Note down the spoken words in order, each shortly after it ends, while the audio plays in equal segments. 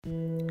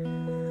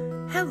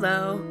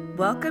Hello,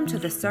 welcome to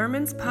the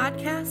Sermons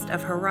podcast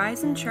of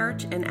Horizon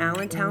Church in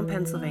Allentown,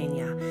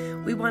 Pennsylvania.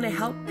 We want to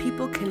help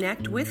people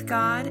connect with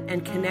God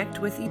and connect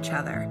with each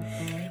other.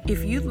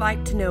 If you'd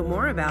like to know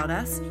more about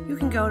us, you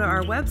can go to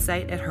our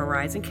website at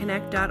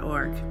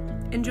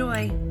horizonconnect.org.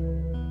 Enjoy.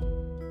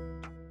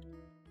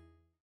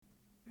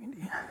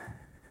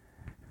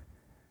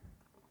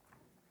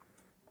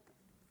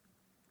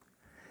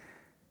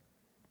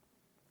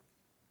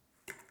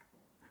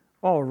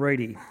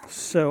 Alrighty,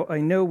 so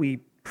I know we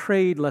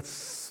prayed.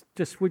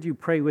 Would you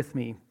pray with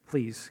me,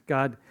 please?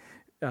 God,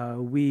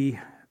 we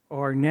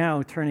are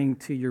now turning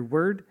to your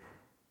word.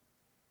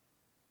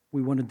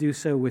 We want to do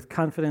so with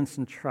confidence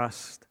and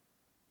trust.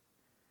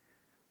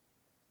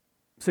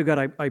 So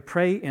God, I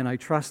pray and I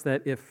trust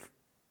that if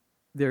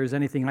there's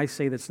anything I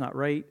say that's not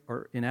right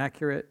or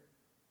inaccurate,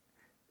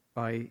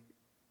 I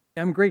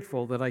am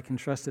grateful that I can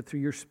trust that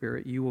through your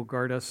Spirit you will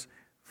guard us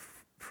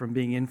from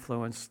being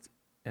influenced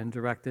and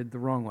directed the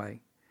wrong way.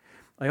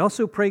 I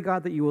also pray,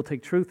 God, that you will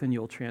take truth and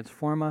you'll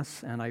transform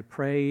us, and I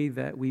pray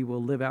that we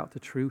will live out the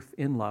truth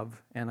in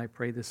love, and I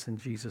pray this in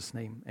Jesus'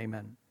 name,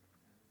 amen.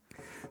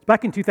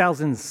 Back in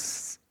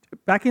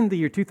the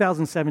year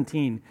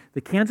 2017,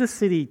 the Kansas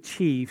City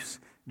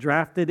Chiefs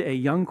drafted a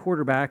young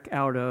quarterback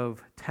out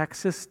of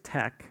Texas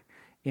Tech,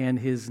 and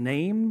his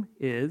name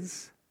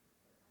is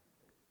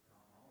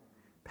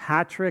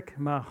Patrick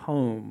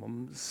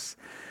Mahomes.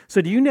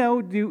 So do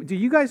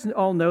you guys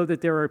all know that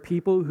there are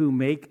people who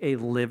make a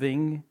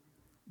living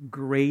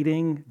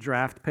grading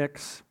draft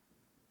picks?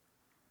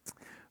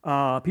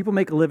 People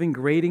make a living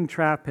grading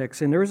draft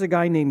picks, and there's a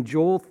guy named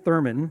Joel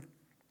Thurman,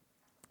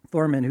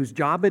 whose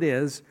job it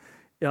is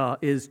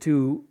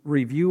to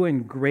review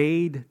and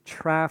grade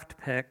draft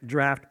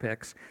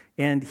picks,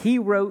 and he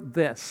wrote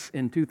this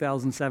in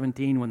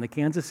 2017 when the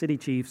Kansas City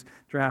Chiefs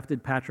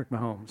drafted Patrick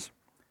Mahomes.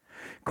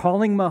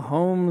 Calling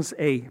Mahomes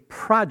a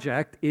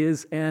project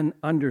is an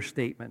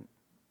understatement.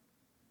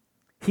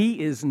 He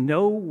is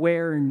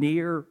nowhere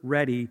near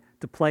ready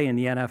to play in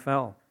the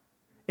NFL.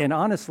 And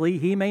honestly,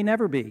 he may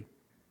never be.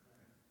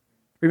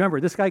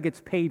 Remember, this guy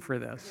gets paid for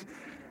this.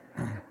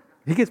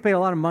 He gets paid a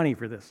lot of money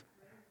for this.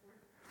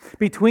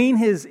 Between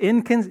his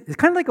it's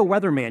kind of like a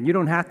weatherman. You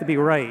don't have to be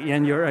right,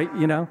 and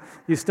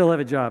you still have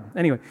a job.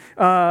 Anyway,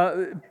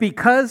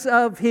 between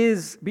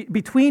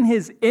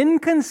his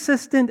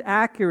inconsistent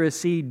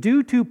accuracy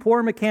due to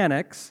poor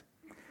mechanics,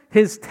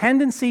 his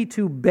tendency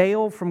to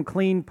bail from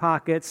clean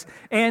pockets,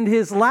 and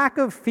his lack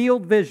of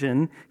field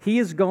vision, he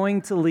is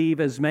going to leave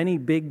as many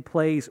big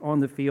plays on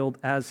the field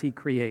as he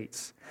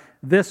creates.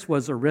 This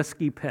was a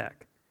risky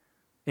pick,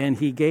 and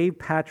he gave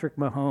Patrick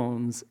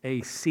Mahomes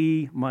a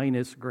C-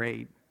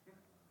 grade.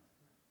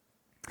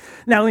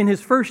 Now, in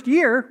his first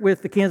year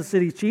with the Kansas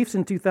City Chiefs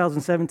in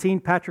 2017,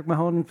 Patrick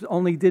Mahomes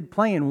only did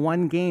play in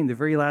one game, the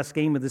very last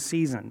game of the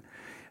season.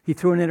 He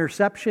threw an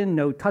interception,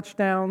 no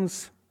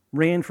touchdowns,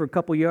 ran for a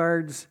couple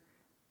yards,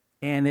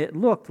 and it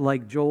looked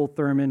like Joel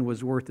Thurman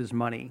was worth his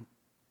money.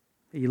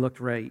 He looked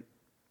right.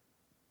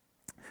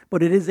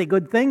 But it is a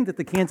good thing that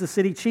the Kansas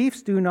City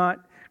Chiefs do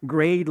not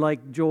grade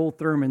like Joel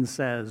Thurman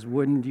says.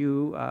 Wouldn't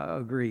you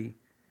agree?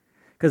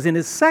 Because in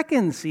his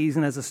second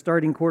season as a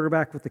starting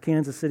quarterback with the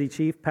Kansas City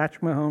Chiefs,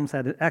 Patrick Mahomes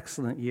had an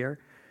excellent year.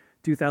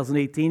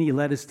 2018, he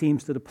led his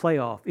teams to the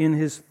playoff. In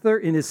his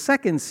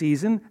second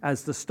season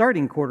as the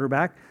starting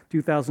quarterback,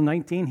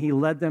 2019, he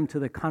led them to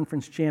the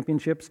conference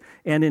championships.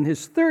 And in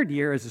his third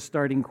year as a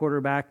starting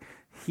quarterback,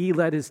 he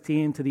led his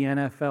team to the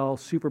NFL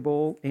Super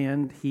Bowl,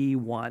 and he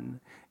won.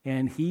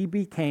 And he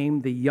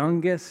became the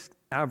youngest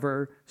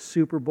ever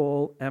Super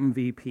Bowl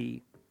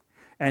MVP.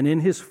 And in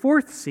his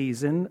fourth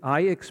season,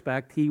 I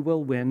expect he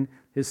will win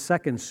his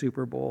second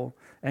Super Bowl,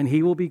 and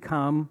he will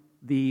become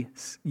the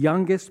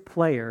youngest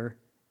player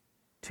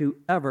to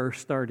ever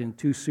start in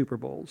 2 Super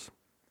Bowls.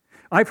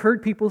 I've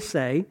heard people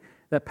say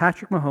that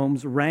Patrick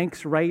Mahomes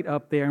ranks right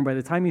up there, and by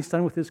the time he's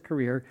done with his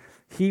career,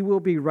 he will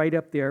be right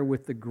up there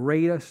with the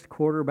greatest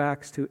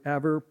quarterbacks to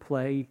ever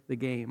play the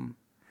game.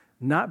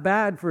 Not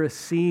bad for a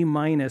C-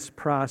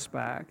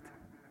 prospect.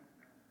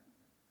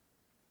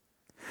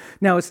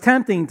 Now, it's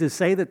tempting to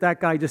say that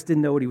guy just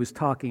didn't know what he was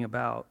talking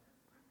about,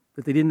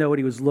 that they didn't know what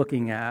he was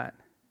looking at.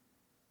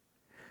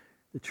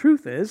 The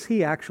truth is,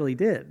 he actually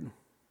did.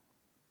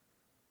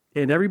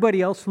 And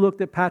everybody else who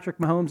looked at Patrick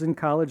Mahomes in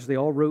college, they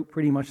all wrote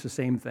pretty much the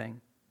same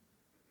thing.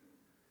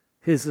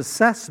 His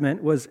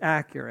assessment was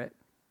accurate.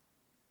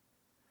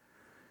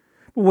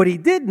 But what he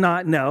did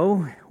not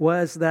know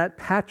was that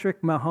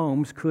Patrick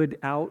Mahomes could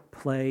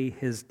outplay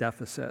his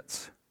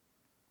deficits.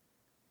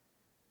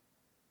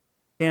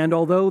 And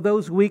although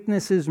those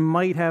weaknesses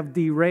might have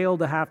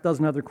derailed a half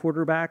dozen other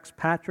quarterbacks,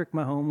 Patrick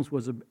Mahomes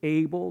was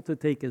able to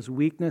take his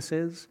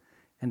weaknesses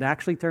and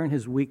actually turn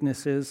his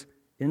weaknesses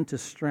into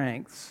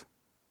strengths.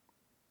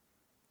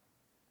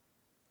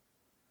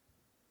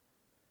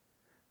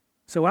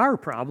 So our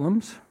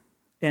problems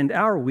and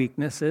our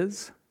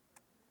weaknesses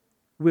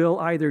will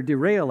either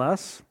derail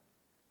us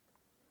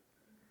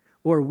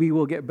or we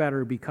will get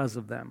better because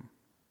of them.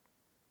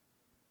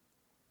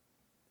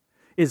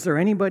 Is there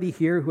anybody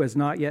here who has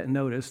not yet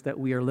noticed that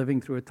we are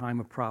living through a time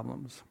of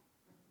problems?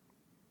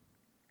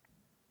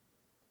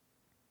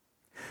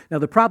 Now,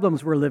 the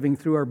problems we're living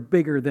through are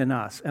bigger than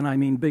us, and I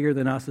mean bigger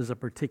than us as a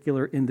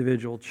particular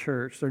individual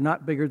church. They're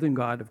not bigger than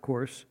God, of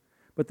course,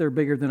 but they're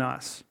bigger than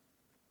us.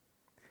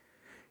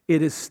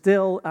 It is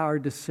still our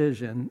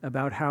decision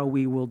about how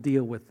we will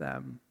deal with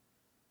them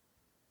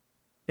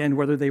and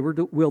whether they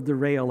will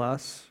derail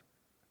us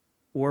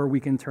or we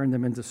can turn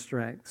them into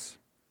strengths.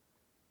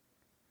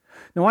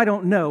 Now, I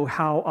don't know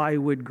how I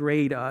would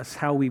grade us,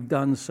 how we've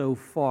done so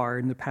far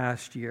in the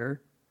past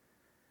year,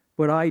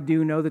 but I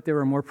do know that there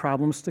are more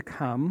problems to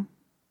come,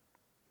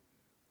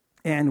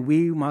 and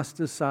we must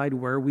decide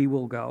where we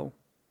will go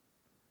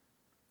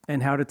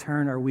and how to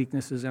turn our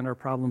weaknesses and our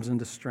problems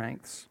into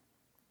strengths.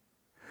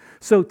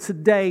 So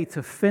today,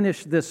 to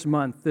finish this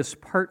month, this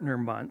partner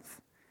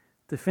month,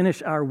 to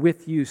finish our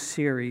With You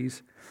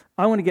series,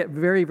 I want to get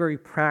very, very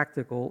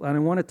practical, and I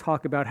want to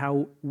talk about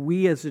how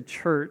we as a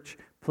church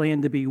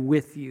plan to be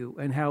with you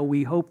and how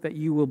we hope that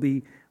you will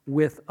be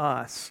with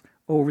us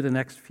over the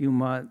next few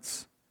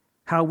months.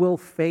 How we'll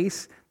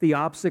face the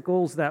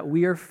obstacles that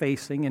we are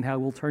facing and how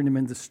we'll turn them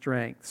into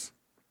strengths.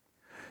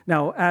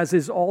 Now, as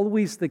is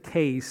always the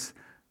case,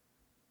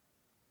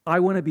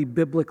 I want to be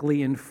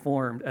biblically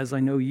informed, as I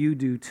know you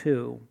do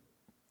too.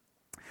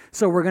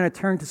 So we're going to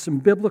turn to some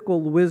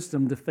biblical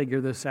wisdom to figure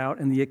this out,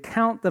 and the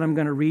account that I'm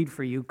going to read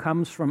for you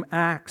comes from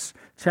Acts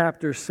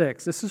chapter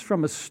 6. This is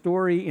from a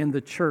story in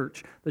the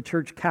church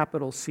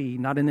capital C,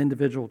 not an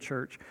individual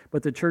church,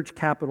 but the church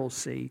capital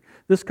C.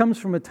 This comes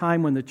from a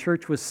time when the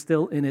church was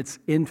still in its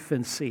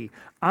infancy.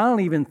 I don't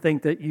even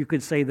think that you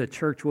could say the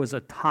church was a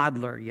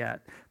toddler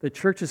yet. The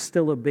church is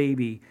still a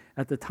baby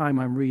at the time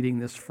I'm reading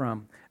this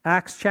from.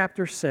 Acts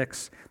chapter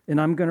 6, and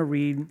I'm going to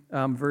read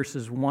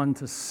verses 1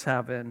 to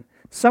 7.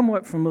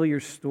 Somewhat familiar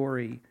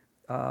story,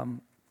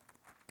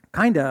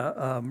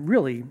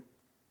 really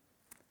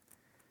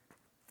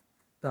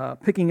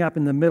picking up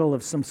in the middle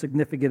of some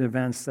significant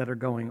events that are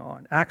going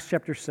on. Acts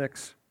chapter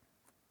 6,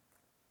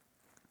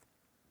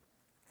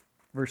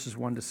 verses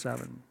 1 to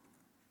 7.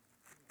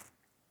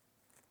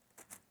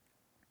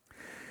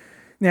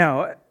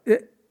 Now,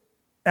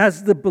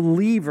 as the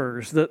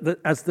believers,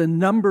 as the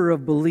number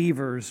of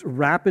believers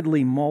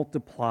rapidly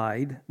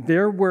multiplied,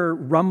 there were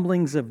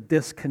rumblings of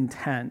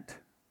discontent.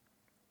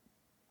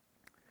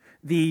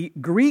 The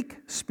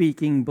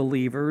Greek-speaking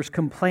believers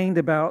complained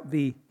about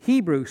the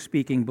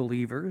Hebrew-speaking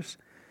believers,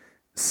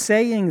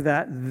 saying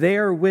that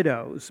their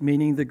widows,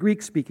 meaning the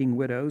Greek-speaking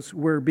widows,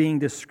 were being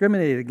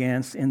discriminated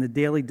against in the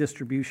daily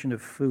distribution of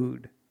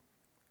food.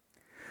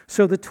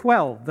 So the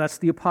 12, that's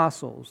the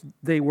apostles,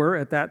 they were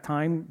at that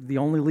time the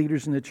only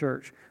leaders in the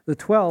church. The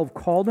 12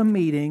 called a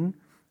meeting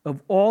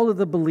of all of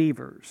the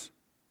believers.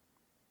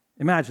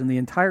 Imagine the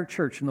entire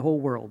church in the whole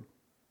world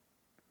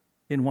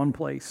in one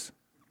place,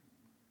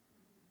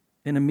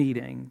 in a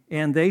meeting.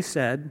 And they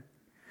said,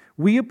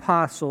 we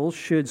apostles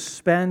should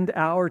spend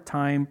our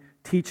time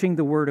teaching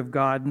the Word of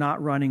God,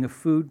 not running a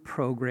food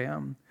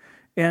program.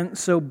 And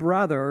so,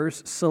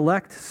 brothers,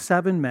 select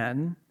 7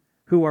 men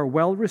who are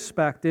well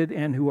respected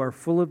and who are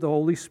full of the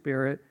Holy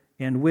Spirit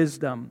and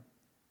wisdom.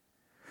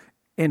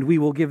 And we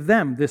will give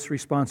them this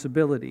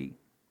responsibility.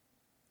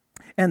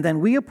 And then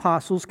we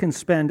apostles can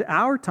spend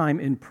our time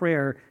in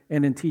prayer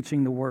and in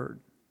teaching the Word.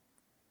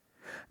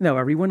 Now,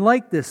 everyone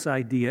liked this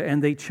idea,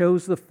 and they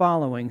chose the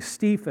following: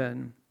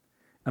 Stephen,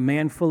 a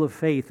man full of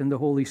faith in the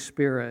Holy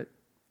Spirit;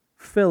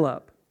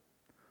 Philip,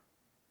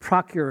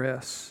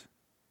 Prochorus,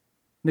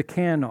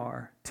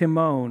 Nicanor,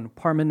 Timon,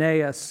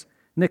 Parmenas,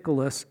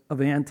 Nicholas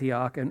of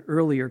Antioch, an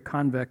earlier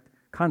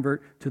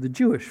convert to the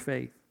Jewish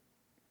faith.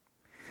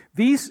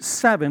 These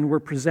 7 were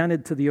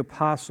presented to the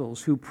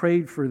apostles, who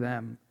prayed for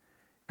them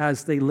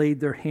as they laid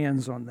their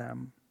hands on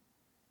them.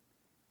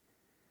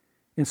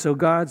 And so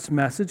God's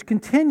message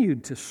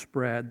continued to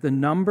spread. The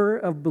number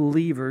of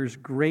believers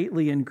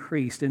greatly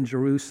increased in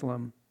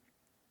Jerusalem.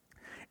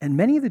 And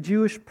many of the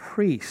Jewish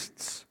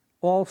priests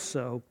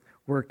also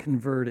were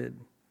converted.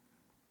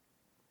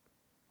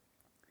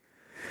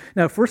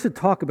 Now, for us to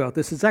talk about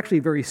this, it's actually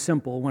very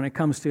simple when it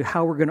comes to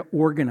how we're going to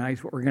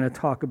organize what we're going to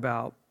talk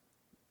about.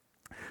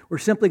 We're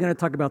simply going to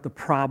talk about the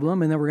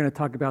problem, and then we're going to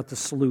talk about the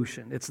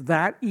solution. It's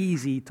that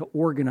easy to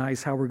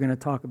organize how we're going to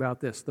talk about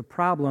this. The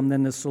problem,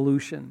 then the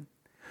solution.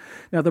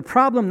 Now, the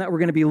problem that we're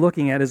going to be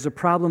looking at is a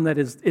problem that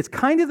it's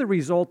kind of the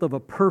result of a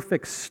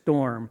perfect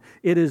storm.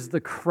 It is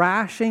the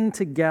crashing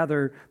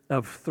together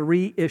of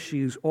 3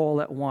 issues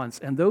all at once.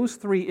 And those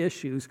 3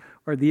 issues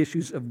are the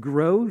issues of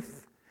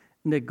growth,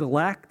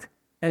 neglect,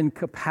 and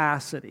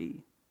capacity.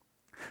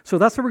 So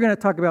that's what we're going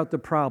to talk about, the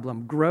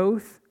problem: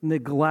 growth,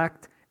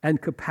 neglect, and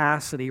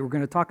capacity. We're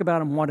going to talk about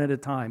them one at a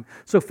time.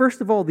 So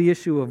first of all, the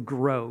issue of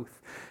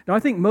growth. Now, I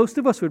think most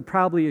of us would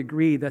probably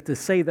agree that to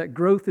say that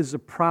growth is a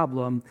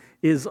problem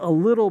is a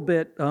little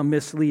bit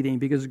misleading,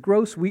 because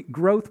growth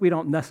we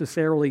don't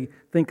necessarily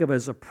think of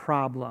as a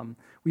problem.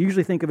 We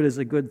usually think of it as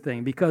a good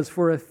thing, because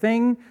for a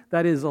thing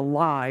that is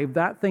alive,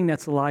 that thing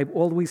that's alive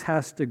always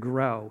has to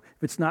grow.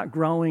 If it's not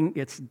growing,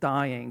 it's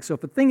dying. So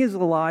if a thing is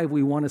alive,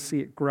 we want to see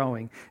it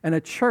growing. And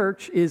a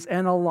church is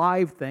an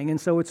alive thing,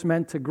 and so it's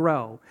meant to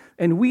grow.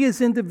 And we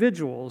as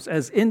individuals,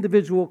 as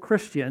individual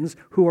Christians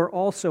who are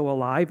also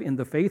alive in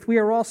the faith, we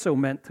are also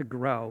meant to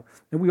grow.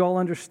 And we all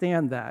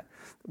understand that.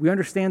 We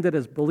understand that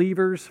as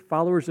believers,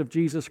 followers of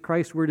Jesus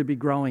Christ, we're to be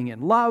growing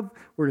in love,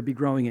 we're to be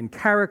growing in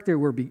character,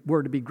 we're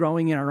to be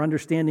growing in our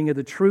understanding of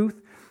the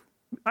truth.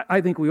 I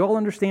think we all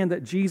understand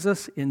that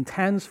Jesus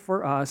intends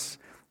for us,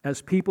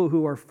 as people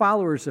who are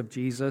followers of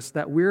Jesus,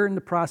 that we're in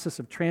the process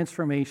of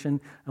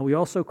transformation, and we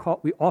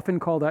often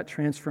call that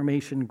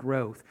transformation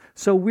growth.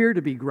 So we're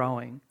to be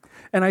growing.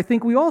 And I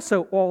think we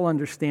also all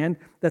understand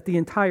that the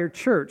entire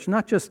church,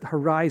 not just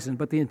Horizon,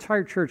 but the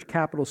entire church,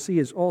 capital C,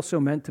 is also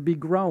meant to be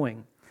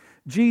growing.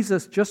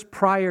 Jesus, just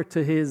prior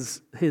to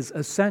his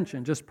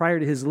ascension, just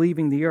prior to his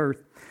leaving the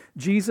earth,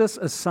 Jesus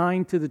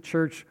assigned to the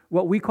church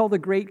what we call the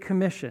Great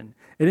Commission.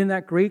 And in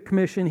that Great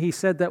Commission, he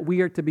said that we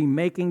are to be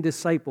making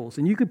disciples.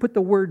 And you could put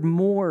the word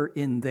more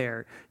in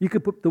there. You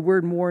could put the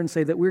word more and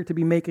say that we're to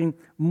be making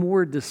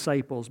more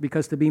disciples,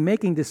 because to be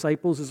making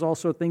disciples is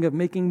also a thing of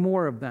making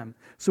more of them.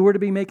 So we're to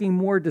be making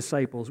more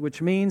disciples,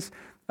 which means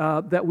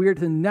that we're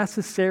to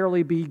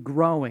necessarily be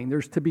growing.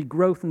 There's to be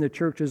growth in the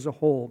church as a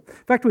whole. In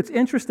fact, what's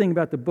interesting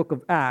about the book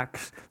of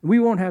Acts, we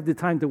won't have the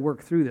time to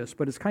work through this,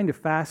 but it's kind of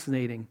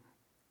fascinating.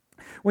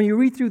 When you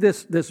read through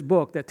this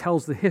book that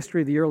tells the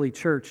history of the early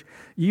church,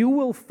 you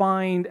will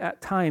find at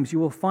times,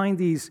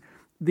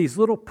 these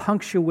little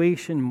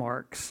punctuation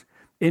marks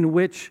in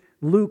which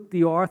Luke,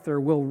 the author,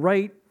 will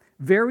write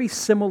very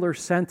similar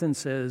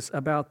sentences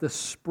about the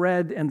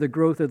spread and the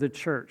growth of the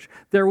church.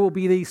 There will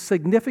be these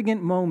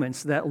significant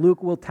moments that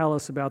Luke will tell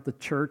us about the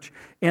church,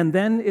 and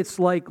then it's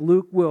like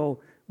Luke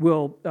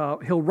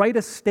he'll write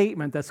a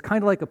statement that's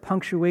kind of like a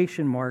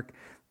punctuation mark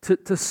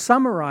to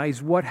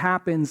summarize what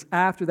happens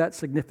after that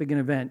significant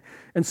event.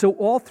 And so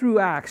all through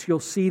Acts, you'll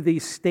see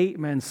these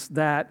statements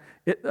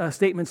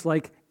statements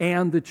like,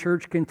 and the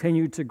church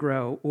continued to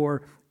grow,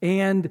 or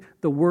and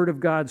the word of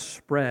God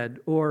spread,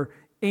 or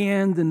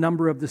and the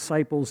number of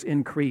disciples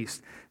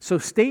increased. So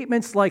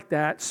statements like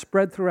that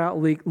spread throughout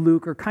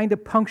Luke are kind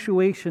of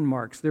punctuation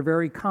marks. They're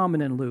very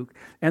common in Luke.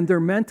 And they're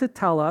meant to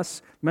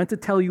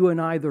tell you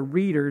and I, the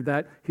reader,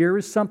 that here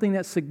is something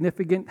that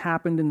significant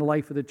happened in the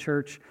life of the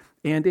church,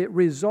 and it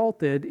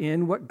resulted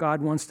in what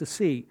God wants to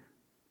see.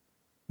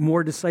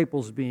 More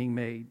disciples being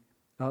made.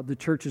 The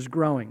church is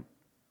growing.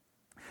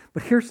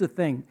 But here's the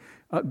thing.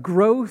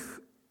 Growth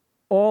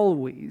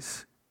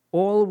always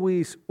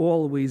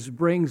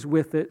brings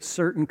with it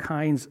certain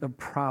kinds of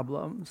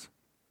problems.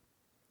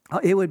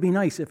 It would be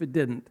nice if it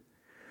didn't.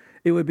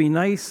 It would be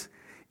nice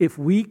if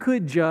we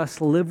could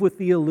just live with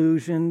the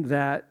illusion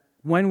that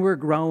when we're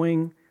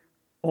growing,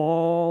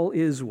 all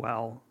is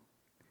well.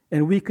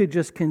 And we could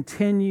just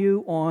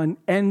continue on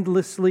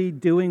endlessly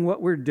doing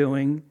what we're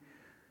doing.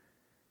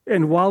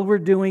 And while we're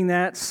doing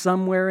that,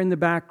 somewhere in the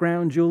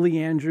background, Julie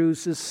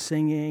Andrews is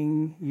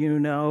singing,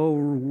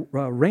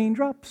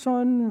 raindrops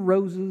on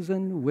roses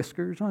and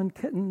whiskers on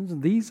kittens.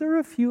 These are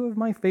a few of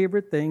my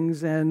favorite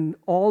things, and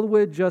all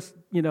would just,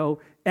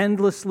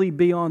 endlessly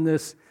be on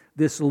this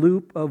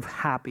loop of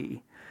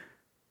happy.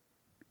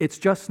 It's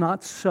just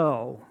not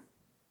so.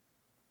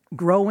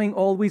 Growing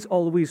always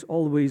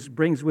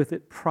brings with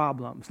it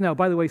problems. Now,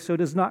 by the way, so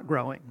does not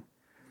growing.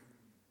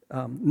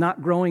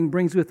 Not growing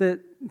brings with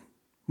it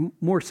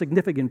more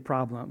significant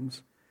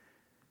problems.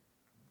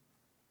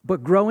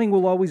 But growing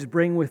will always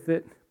bring with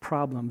it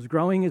problems.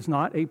 Growing is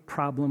not a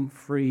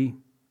problem-free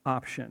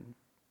option.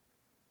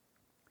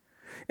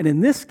 And in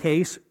this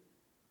case,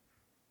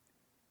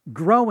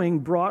 growing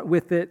brought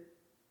with it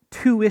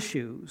two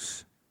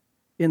issues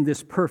in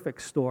this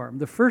perfect storm.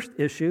 The first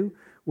issue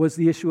was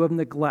the issue of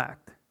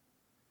neglect.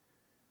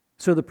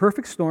 So the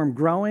perfect storm,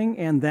 growing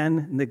and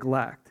then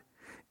neglect.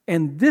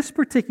 In this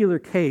particular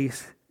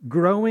case,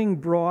 growing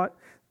brought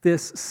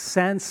this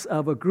sense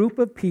of a group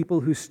of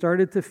people who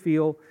started to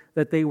feel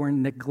that they were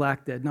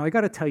neglected. Now, I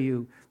got to tell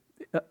you,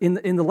 in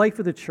the life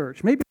of the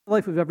church, maybe in the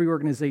life of every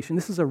organization,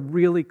 this is a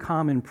really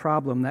common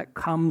problem that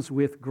comes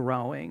with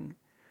growing.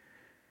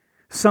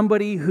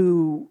 Somebody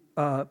who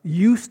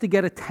used to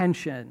get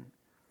attention,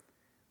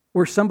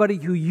 or somebody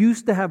who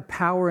used to have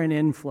power and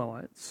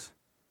influence,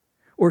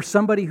 or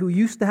somebody who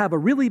used to have a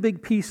really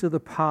big piece of the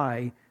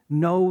pie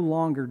no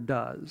longer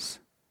does.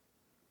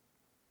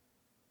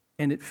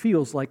 And it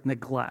feels like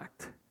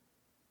neglect.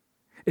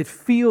 It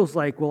feels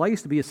like, well, I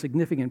used to be a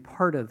significant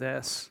part of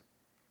this,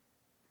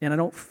 and I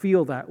don't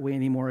feel that way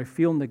anymore. I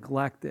feel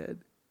neglected.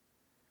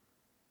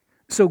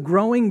 So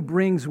growing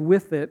brings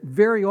with it,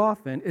 very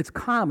often, it's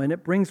common,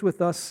 it brings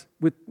with us,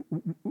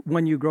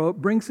 when you grow, it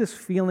brings this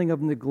feeling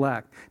of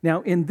neglect.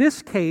 Now, in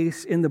this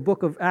case, in the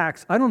book of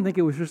Acts, I don't think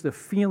it was just a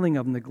feeling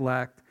of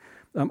neglect.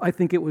 I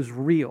think it was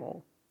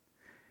real.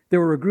 There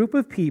were a group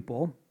of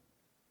people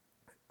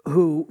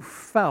who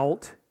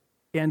felt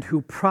and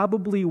who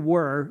probably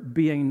were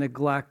being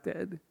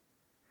neglected.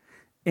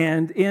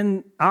 And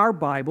in our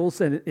Bibles,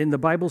 and in the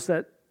Bibles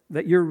that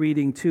you're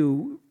reading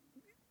too,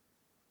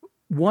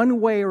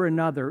 one way or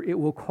another, it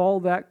will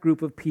call that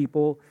group of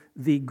people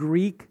the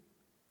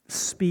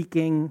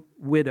Greek-speaking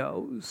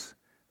widows,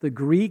 the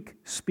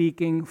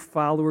Greek-speaking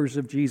followers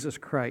of Jesus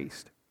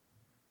Christ.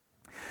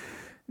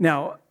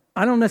 Now,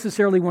 I don't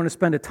necessarily want to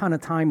spend a ton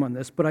of time on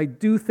this, but I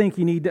do think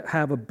you need to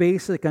have a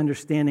basic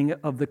understanding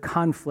of the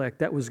conflict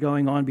that was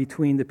going on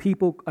between the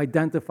people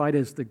identified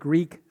as the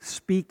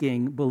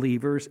Greek-speaking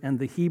believers and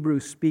the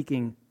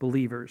Hebrew-speaking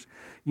believers.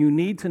 You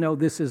need to know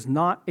this is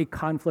not a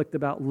conflict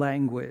about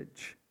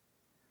language,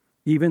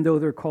 even though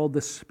they're called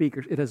the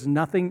speakers. It has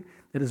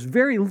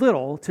very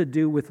little to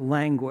do with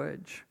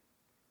language.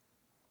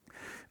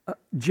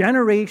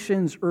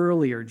 Generations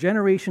earlier,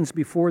 generations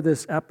before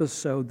this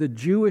episode, the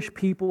Jewish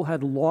people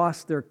had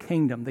lost their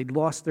kingdom. They'd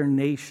lost their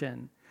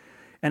nation.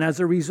 And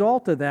as a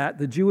result of that,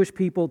 the Jewish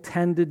people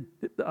tended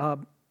to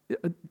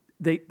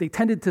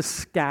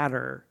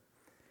scatter.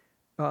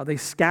 They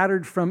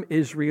scattered from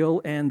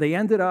Israel, and they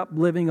ended up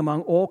living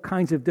among all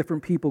kinds of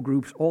different people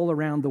groups all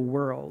around the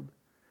world.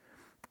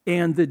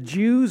 And the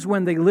Jews,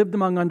 when they lived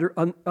among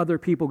other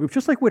people groups,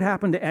 just like what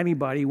happened to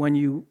anybody when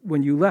you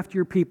left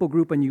your people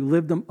group and you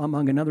lived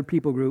among another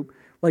people group,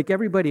 like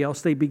everybody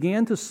else, they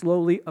began to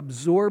slowly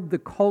absorb the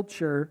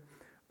culture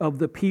of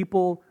the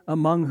people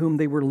among whom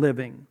they were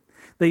living.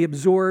 They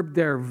absorbed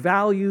their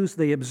values.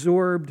 They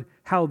absorbed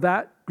how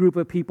that group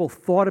of people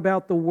thought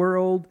about the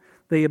world.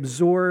 They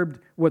absorbed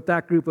what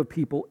that group of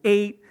people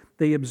ate.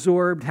 They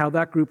absorbed how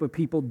that group of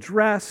people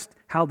dressed,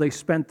 how they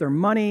spent their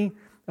money,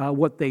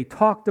 what they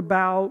talked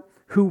about,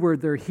 who were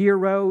their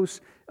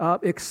heroes,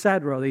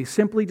 etc. They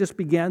simply just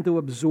began to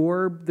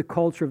absorb the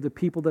culture of the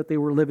people that they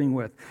were living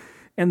with.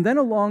 And then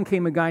along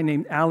came a guy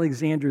named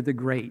Alexander the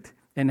Great.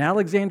 And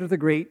Alexander the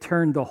Great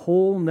turned the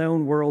whole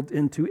known world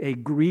into a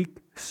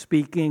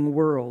Greek-speaking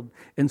world.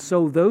 And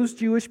so those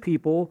Jewish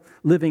people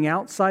living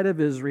outside of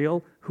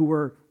Israel who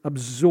were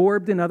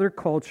absorbed in other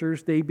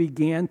cultures, they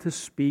began to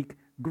speak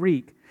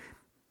Greek.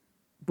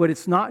 But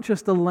it's not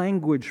just a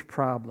language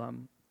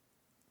problem.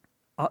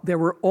 There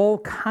were all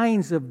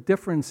kinds of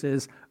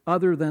differences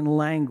other than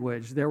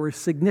language. There were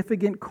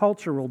significant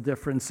cultural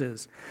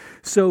differences.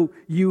 So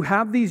you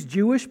have these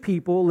Jewish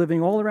people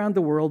living all around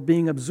the world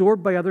being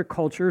absorbed by other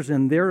cultures,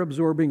 and they're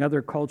absorbing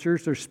other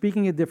cultures. They're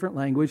speaking a different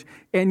language,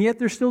 and yet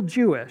they're still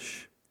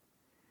Jewish.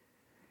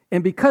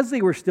 And because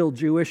they were still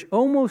Jewish,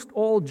 almost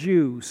all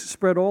Jews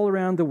spread all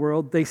around the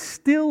world, they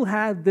still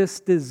had this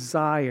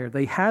desire.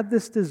 They had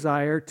this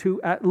desire to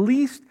at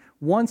least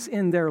once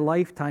in their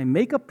lifetime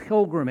make a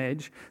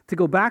pilgrimage to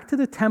go back to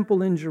the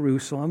temple in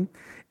Jerusalem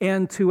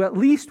and to at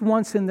least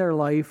once in their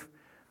life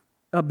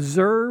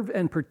observe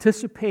and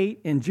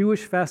participate in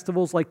Jewish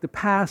festivals like the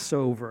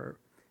Passover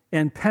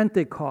and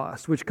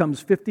Pentecost, which comes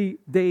 50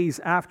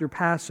 days after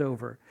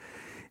Passover.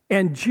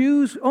 And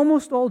Jews,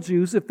 almost all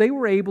Jews, if they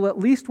were able, at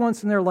least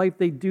once in their life,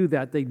 they'd do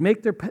that. They'd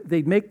make their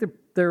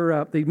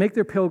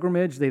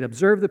pilgrimage. They'd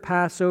observe the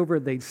Passover.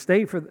 They'd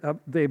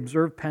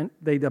observe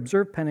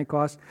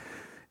Pentecost.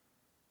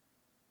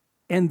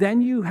 And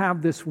then you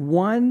have this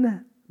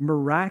one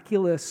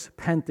miraculous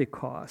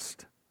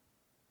Pentecost.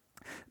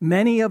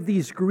 Many of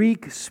these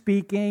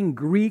Greek-speaking,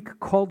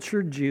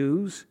 Greek-cultured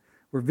Jews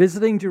were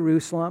visiting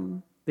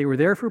Jerusalem. They were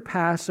there for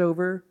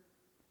Passover.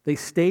 They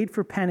stayed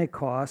for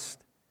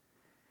Pentecost.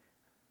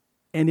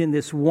 And in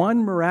this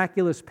one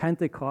miraculous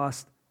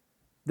Pentecost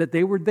that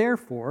they were there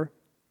for,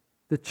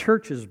 the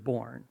church is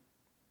born.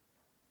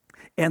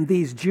 And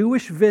these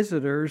Jewish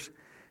visitors,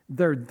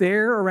 they're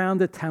there around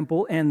the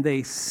temple, and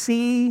they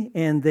see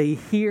and they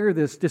hear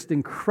this just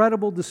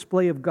incredible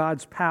display of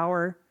God's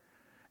power,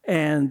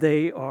 and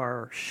they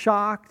are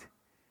shocked.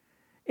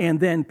 And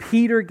then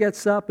Peter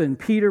gets up, and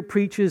Peter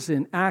preaches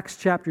in Acts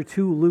chapter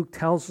 2. Luke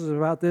tells us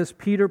about this.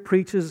 Peter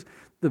preaches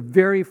the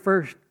very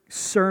first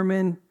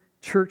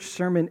church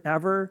sermon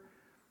ever.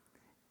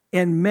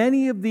 And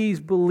many of these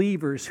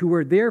believers who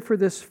are there for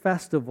this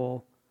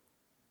festival,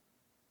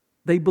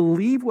 they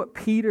believe what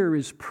Peter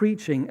is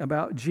preaching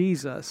about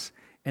Jesus.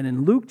 And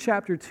in Luke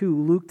chapter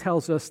 2, Luke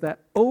tells us that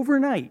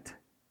overnight,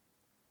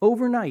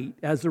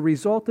 as a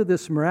result of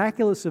this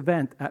miraculous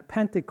event at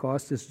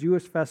Pentecost, this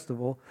Jewish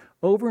festival,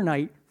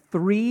 overnight,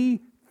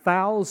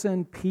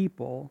 3,000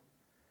 people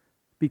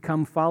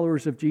become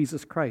followers of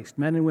Jesus Christ,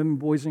 men and women,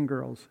 boys and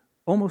girls,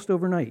 almost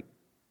overnight.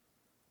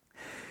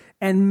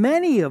 And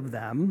many of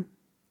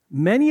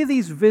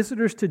these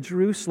visitors to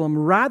Jerusalem,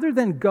 rather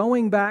than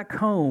going back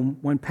home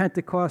when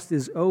Pentecost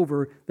is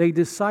over, they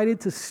decided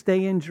to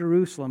stay in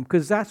Jerusalem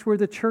because that's where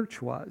the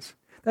church was.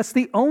 That's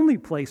the only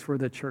place where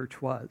the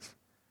church was.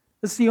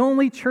 It's the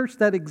only church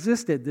that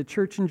existed, the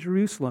church in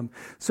Jerusalem.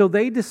 So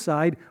they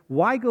decide,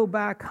 why go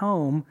back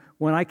home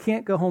when I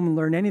can't go home and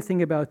learn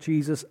anything about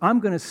Jesus, I'm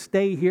going to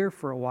stay here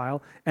for a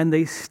while. And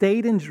they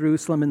stayed in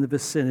Jerusalem in the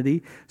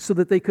vicinity so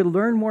that they could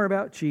learn more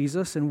about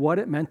Jesus and what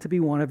it meant to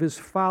be one of his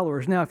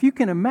followers. Now, if you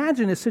can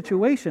imagine a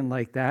situation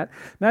like that,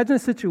 imagine a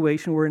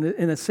situation where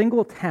in a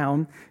single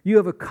town, you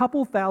have a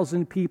couple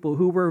thousand people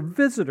who were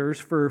visitors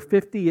for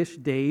 50-ish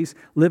days,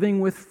 living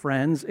with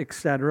friends,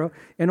 etc.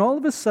 And all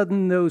of a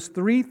sudden, those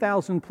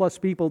 3,000 plus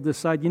people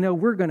decide,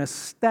 we're going to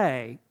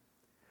stay.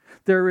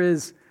 There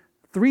is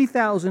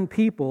 3,000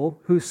 people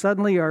who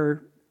suddenly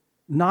are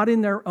not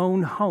in their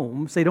own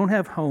homes. They don't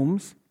have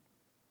homes.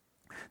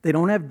 They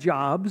don't have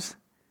jobs.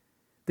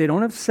 They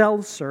don't have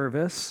cell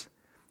service.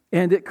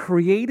 And it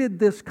created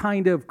this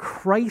kind of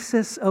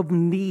crisis of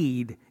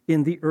need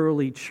in the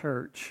early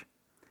church.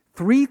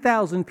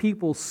 3,000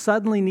 people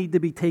suddenly need to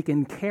be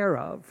taken care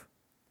of.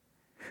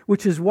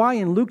 Which is why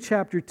in Luke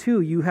chapter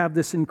 2, you have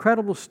this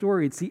incredible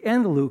story. It's the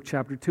end of Luke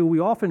chapter 2. We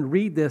often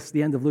read this,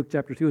 the end of Luke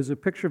chapter 2, as a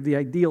picture of the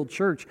ideal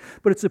church.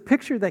 But it's a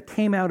picture that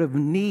came out of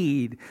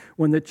need.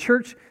 When the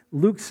church,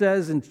 Luke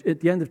says, and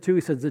at the end of 2,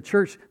 he says, the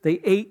church, they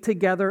ate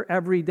together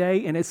every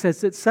day. And it says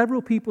that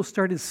several people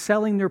started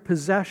selling their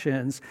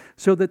possessions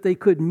so that they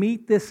could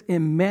meet this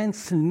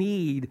immense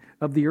need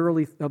of the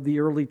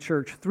early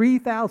church.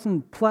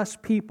 3,000 plus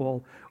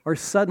people are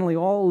suddenly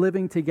all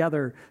living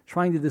together,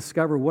 trying to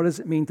discover what does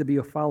it mean to be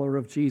a follower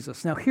of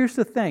Jesus. Now, here's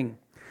the thing.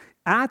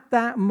 At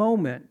that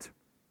moment,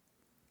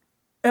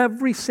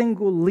 every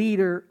single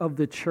leader of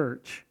the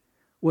church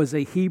was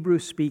a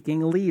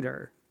Hebrew-speaking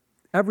leader.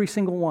 Every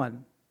single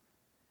one.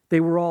 They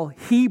were all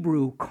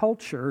Hebrew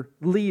culture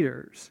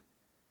leaders.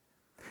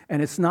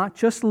 And it's not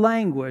just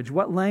language,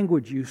 what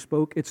language you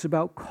spoke. It's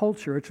about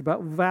culture. It's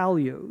about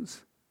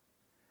values.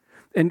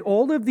 And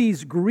all of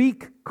these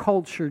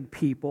Greek-cultured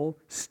people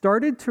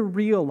started to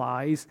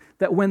realize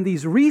that when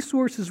these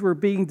resources were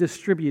being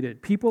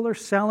distributed, people are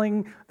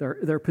selling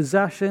their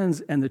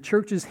possessions and the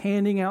church is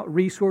handing out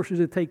resources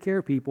to take care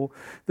of people,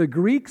 the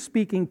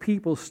Greek-speaking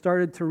people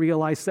started to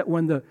realize that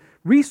when the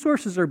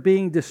resources are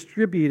being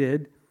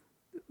distributed,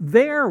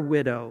 their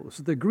widows,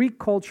 the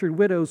Greek-cultured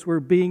widows,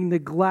 were being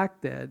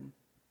neglected.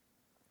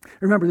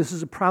 Remember, this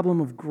is a problem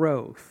of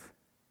growth.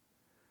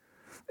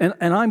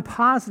 And I'm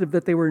positive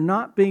that they were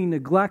not being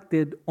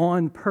neglected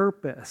on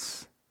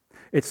purpose.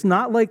 It's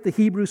not like the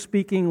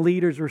Hebrew-speaking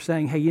leaders were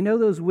saying, hey,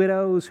 those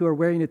widows who are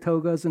wearing the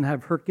togas and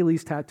have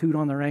Hercules tattooed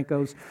on their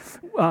ankles?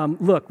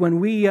 Look,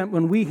 when we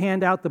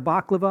hand out the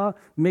baklava,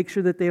 make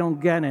sure that they don't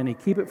get any.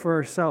 Keep it for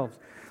ourselves.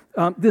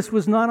 This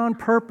was not on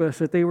purpose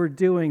that they were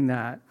doing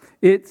that.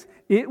 It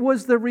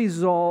was the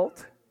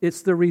result.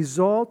 It's the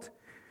result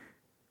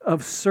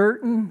of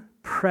certain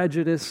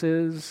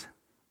prejudices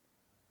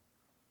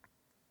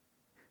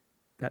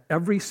that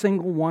every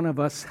single one of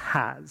us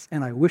has.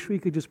 And I wish we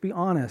could just be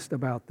honest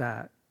about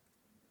that.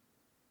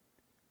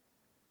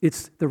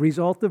 It's the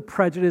result of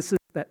prejudices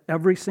that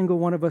every single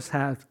one of us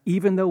has,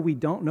 even though we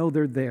don't know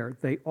they're there.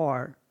 They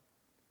are.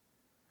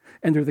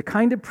 And they're the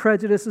kind of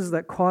prejudices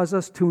that cause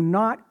us to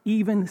not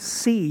even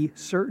see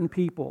certain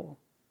people.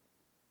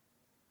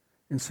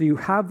 And so you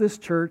have this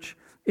church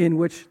in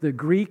which the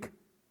Greek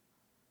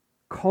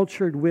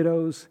cultured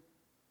widows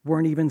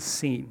weren't even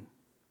seen.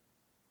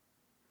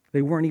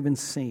 They weren't even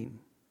seen.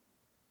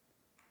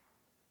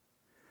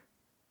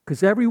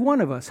 Because every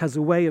one of us has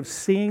a way of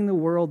seeing the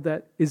world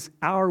that is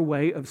our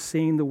way of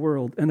seeing the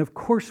world. And of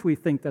course we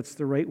think that's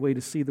the right way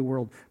to see the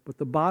world. But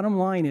the bottom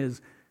line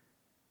is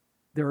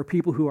there are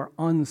people who are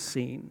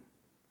unseen,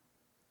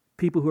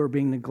 people who are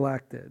being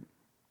neglected.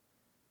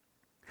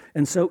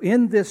 And so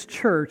in this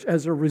church,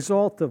 as a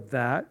result of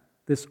that,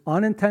 this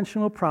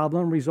unintentional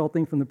problem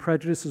resulting from the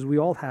prejudices we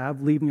all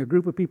have, leaving a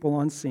group of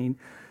people unseen,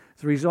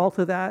 as a result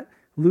of that,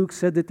 Luke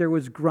said that there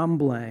was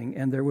grumbling,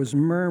 and there was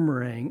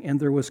murmuring, and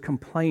there was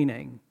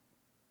complaining.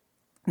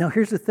 Now,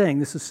 here's the thing.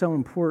 This is so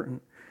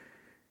important.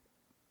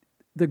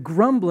 The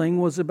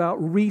grumbling was about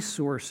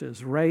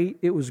resources, right?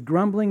 It was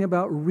grumbling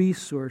about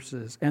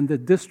resources and the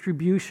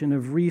distribution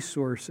of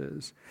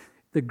resources.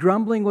 The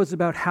grumbling was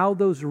about how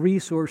those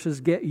resources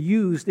get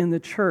used in the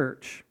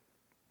church.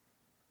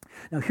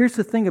 Now, here's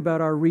the thing about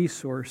our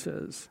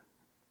resources.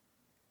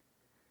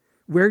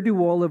 Where do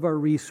all of our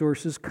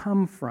resources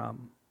come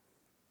from?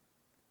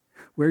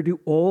 Where do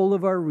all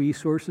of our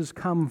resources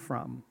come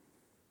from?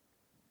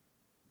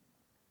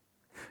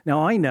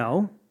 Now, I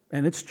know,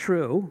 and it's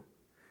true,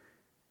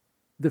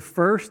 the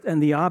first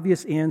and the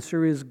obvious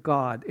answer is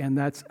God, and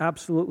that's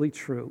absolutely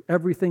true.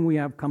 Everything we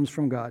have comes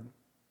from God.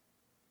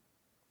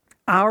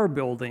 Our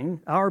building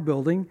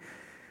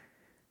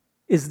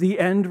is the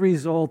end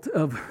result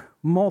of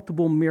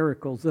multiple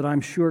miracles that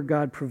I'm sure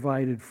God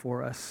provided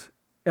for us.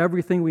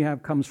 Everything we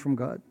have comes from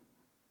God.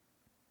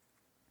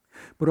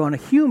 But on a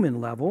human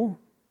level,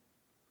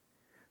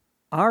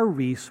 our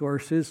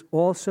resources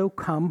also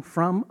come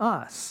from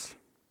us.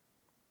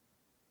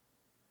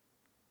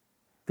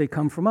 They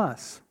come from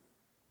us.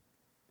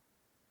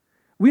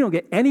 We don't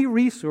get any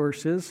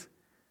resources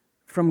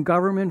from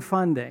government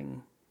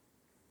funding.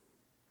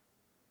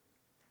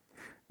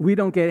 We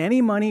don't get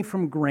any money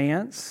from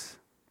grants.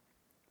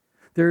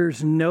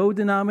 There's no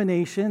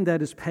denomination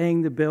that is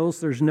paying the bills.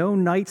 There's no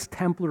Knights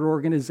Templar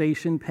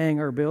organization paying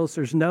our bills.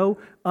 There's no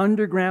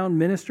underground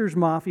ministers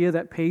mafia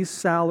that pays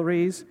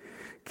salaries,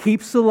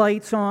 keeps the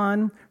lights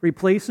on,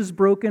 replaces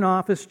broken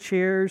office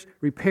chairs,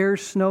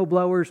 repairs snow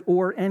blowers,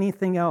 or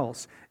anything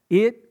else.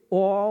 It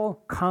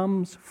all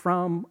comes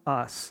from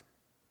us,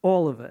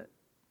 all of it.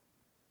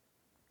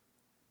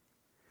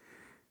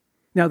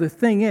 Now, the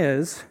thing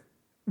is,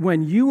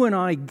 when you and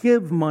I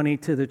give money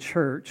to the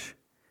church,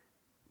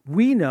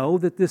 we know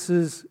that this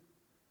is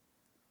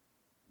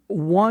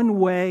one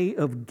way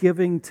of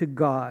giving to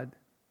God.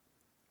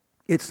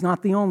 It's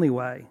not the only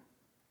way.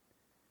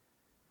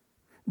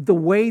 The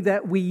way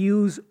that we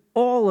use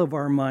all of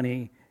our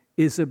money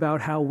is about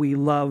how we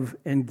love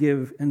and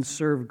give and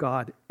serve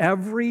God.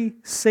 Every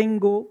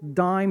single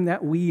dime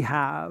that we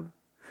have,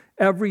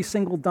 every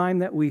single dime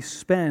that we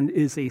spend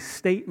is a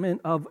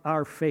statement of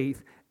our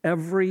faith.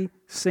 Every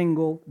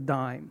single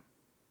dime.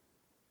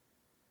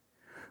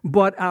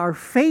 But our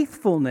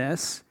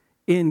faithfulness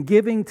in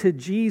giving to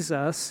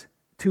Jesus,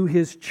 to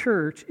his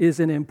church, is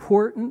an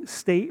important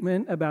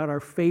statement about our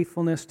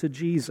faithfulness to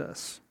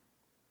Jesus.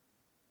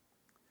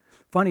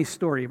 Funny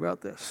story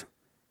about this.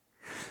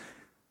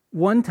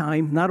 One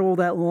time, not all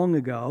that long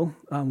ago,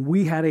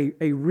 we had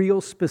a real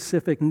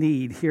specific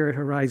need here at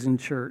Horizon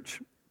Church.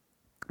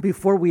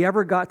 Before we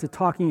ever got to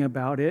talking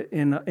about it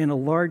in a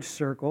large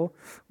circle,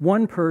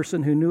 one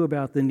person who knew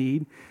about the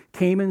need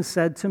came and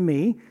said to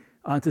me,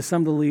 to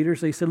some of the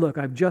leaders, they said, look,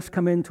 I've just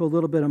come into a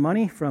little bit of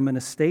money from an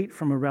estate,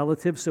 from a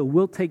relative, so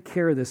we'll take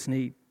care of this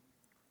need.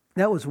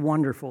 That was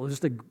wonderful. It was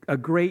just a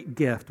great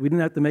gift. We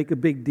didn't have to make a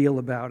big deal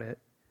about it.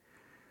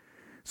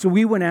 So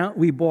we went out,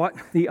 we bought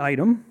the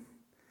item,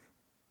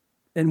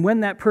 and when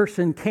that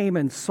person came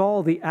and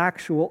saw the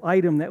actual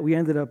item that we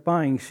ended up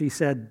buying, she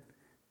said,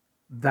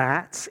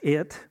 that's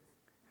it?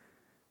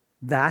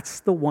 That's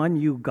the one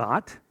you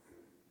got?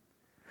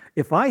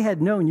 If I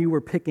had known you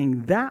were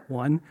picking that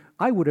one,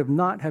 I would have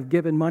not have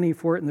given money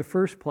for it in the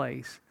first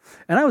place.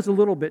 And I was a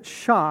little bit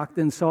shocked,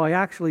 and so I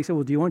actually said,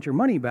 well, do you want your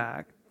money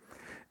back?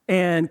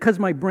 And because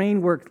my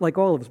brain worked, like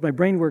all of us, my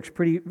brain works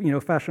pretty,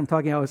 fast when I'm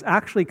talking, I was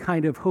actually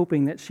kind of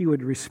hoping that she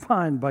would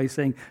respond by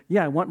saying,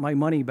 yeah, I want my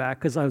money back,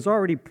 because I was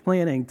already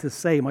planning to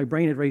say, my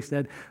brain had raced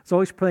ahead, I was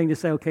always planning to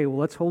say, okay, well,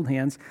 let's hold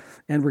hands,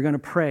 and we're going to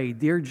pray.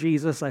 Dear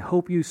Jesus, I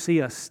hope you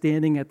see us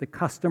standing at the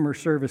customer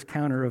service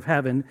counter of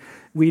heaven.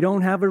 We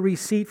don't have a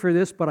receipt for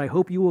this, but I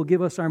hope you will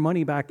give us our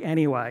money back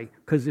anyway,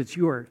 because it's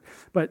yours.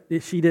 But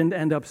she didn't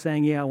end up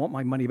saying, yeah, I want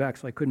my money back,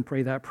 so I couldn't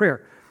pray that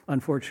prayer,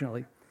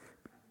 unfortunately.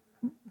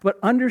 But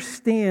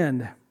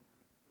understand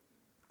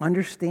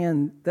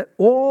that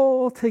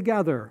all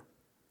together,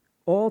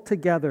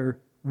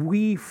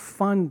 we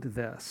fund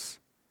this,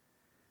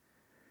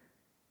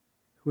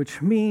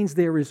 which means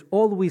there is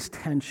always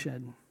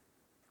tension.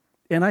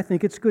 And I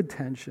think it's good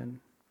tension.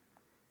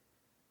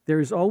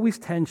 There is always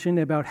tension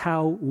about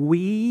how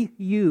we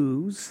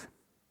use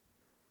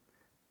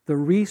the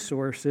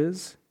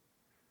resources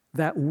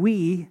that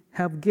we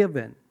have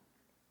given.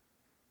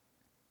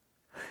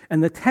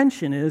 And the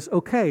tension is,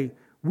 okay,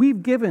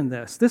 we've given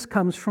this. This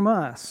comes from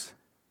us.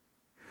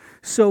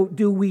 So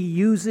do we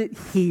use it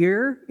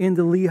here in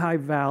the Lehigh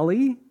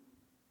Valley?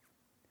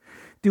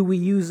 Do we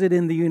use it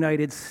in the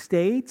United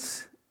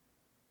States?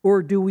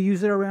 Or do we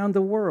use it around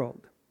the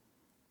world?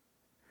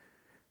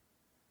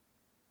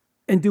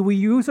 And do we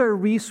use our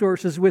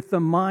resources with the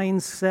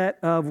mindset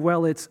of,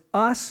 well, it's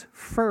us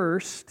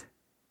first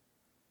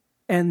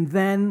and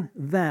then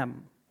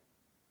them?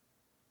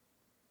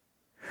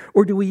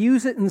 Or do we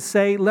use it and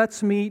say,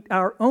 let's meet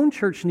our own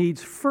church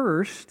needs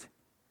first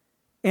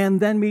and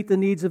then meet the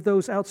needs of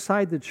those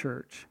outside the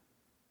church?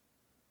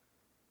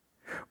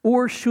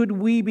 Or should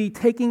we be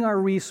taking our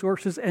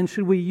resources and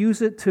should we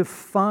use it to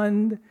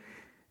fund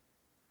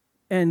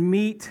and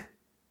meet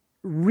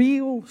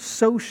real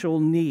social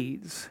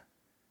needs,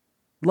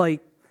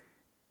 like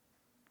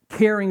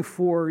caring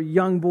for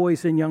young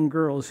boys and young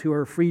girls who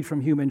are freed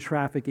from human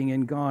trafficking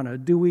in Ghana?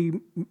 Do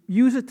we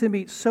use it to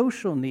meet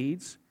social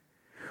needs?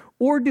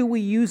 Or do we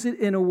use it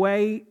in a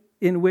way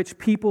in which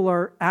people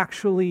are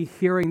actually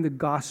hearing the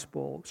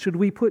gospel? Should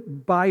we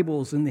put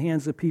Bibles in the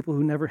hands of people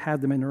who never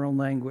had them in their own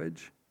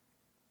language?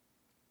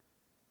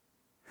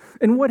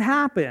 And what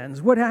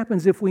happens? What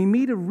happens if we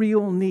meet a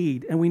real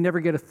need and we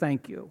never get a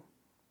thank you?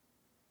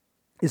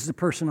 Is the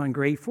person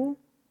ungrateful?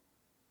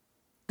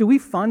 Do we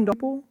fund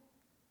people?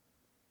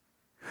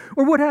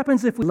 Or what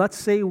happens if, let's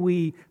say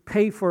we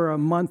pay for a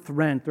month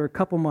rent or a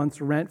couple months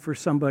rent for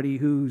somebody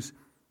who's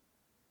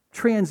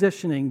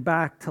transitioning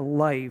back to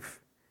life.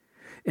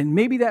 And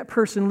maybe that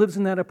person lives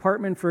in that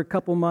apartment for a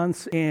couple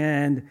months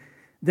and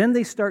then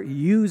they start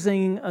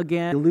using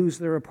again, they lose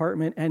their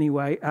apartment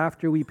anyway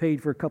after we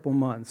paid for a couple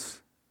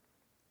months.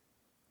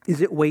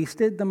 Is it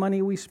wasted, the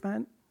money we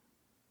spent?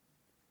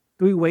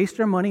 Do we waste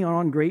our money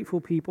on ungrateful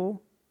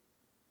people?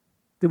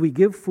 Do we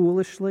give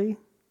foolishly?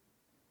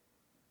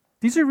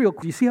 These are real.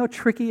 Do you see how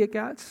tricky it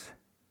gets?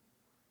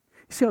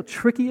 You see how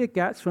tricky it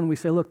gets when we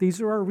say, look,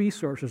 these are our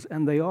resources,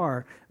 and they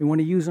are. We want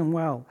to use them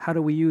well. How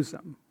do we use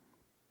them?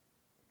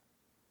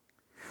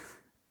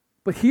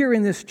 But here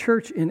in this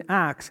church in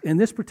Acts, in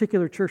this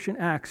particular church in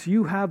Acts,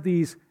 you have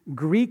these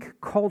Greek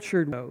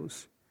cultured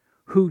widows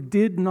who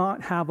did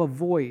not have a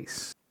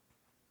voice.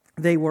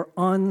 They were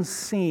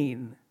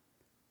unseen.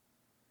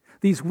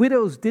 These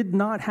widows did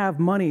not have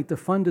money to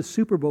fund a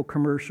Super Bowl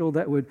commercial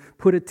that would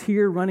put a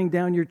tear running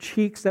down your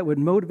cheeks, that would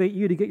motivate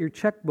you to get your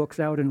checkbooks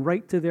out and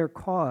write to their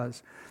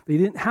cause. They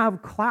didn't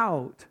have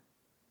clout.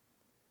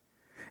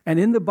 And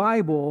in the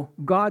Bible,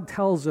 God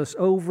tells us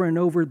over and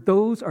over,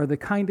 those are the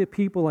kind of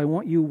people I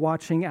want you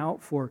watching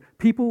out for.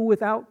 People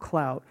without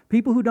clout,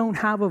 people who don't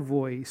have a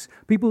voice,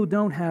 people who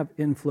don't have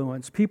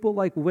influence, people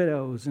like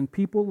widows and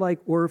people like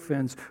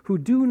orphans who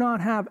do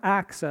not have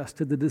access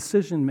to the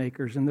decision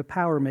makers and the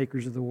power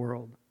makers of the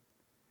world.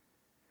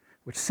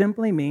 Which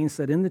simply means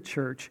that in the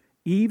church,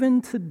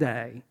 even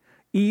today,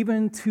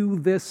 even to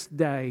this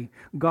day,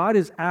 God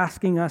is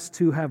asking us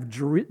to have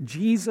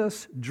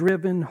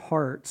Jesus-driven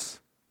hearts,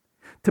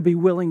 to be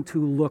willing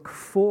to look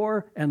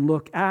for and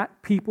look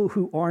at people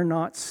who are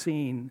not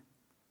seen,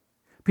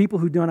 people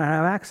who do not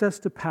have access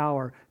to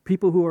power,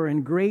 people who are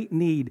in great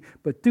need,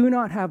 but do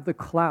not have the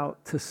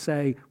clout to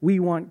say, we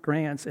want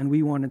grants and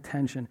we want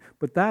attention.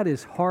 But that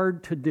is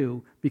hard to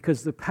do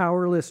because the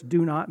powerless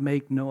do not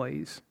make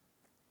noise.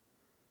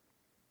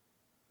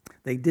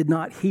 They did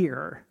not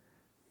hear.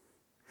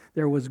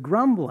 There was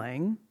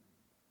grumbling,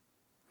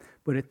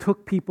 but it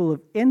took people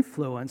of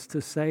influence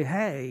to say,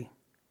 hey,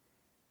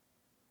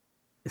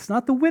 it's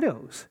not the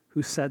widows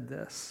who said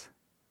this.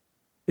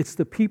 It's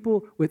the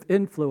people with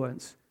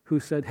influence who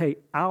said, hey,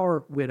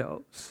 our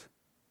widows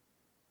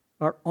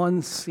are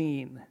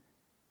unseen.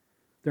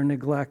 They're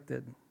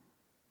neglected.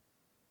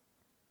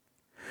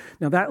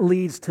 Now that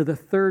leads to the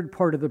third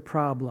part of the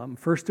problem.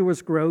 First, there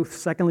was growth.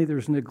 Secondly,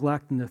 there's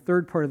neglect. And the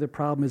third part of the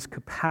problem is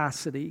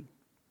capacity.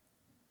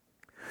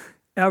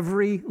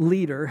 Every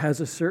leader has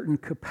a certain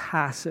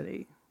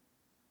capacity.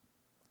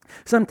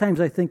 Sometimes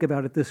I think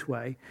about it this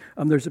way.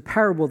 There's a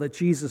parable that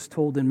Jesus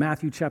told in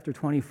Matthew chapter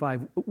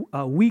 25.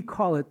 We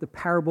call it the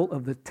parable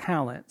of the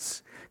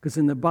talents, because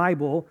in the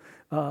Bible,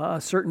 a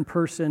certain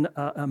person,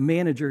 a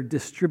manager,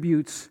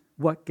 distributes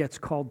what gets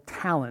called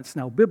talents.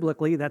 Now,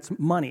 biblically, that's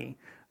money.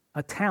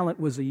 A talent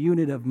was a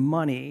unit of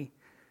money,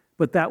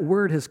 but that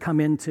word has come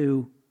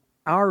into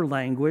our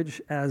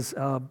language as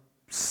a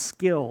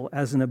skill,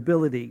 as an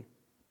ability.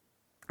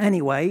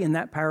 Anyway, in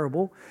that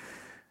parable,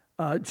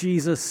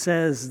 Jesus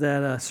says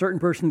that a certain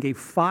person gave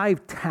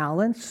 5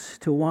 talents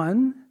to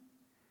one,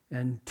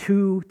 and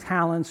 2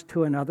 talents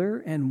to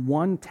another, and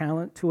 1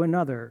 talent to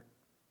another.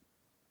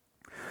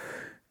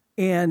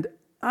 And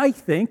I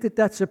think that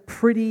that's a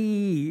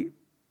pretty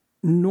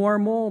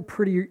normal,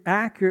 pretty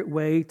accurate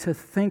way to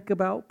think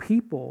about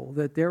people,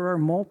 that there are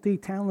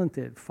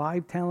multi-talented,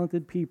 5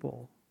 talented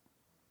people.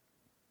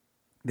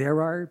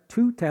 There are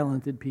 2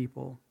 talented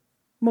people,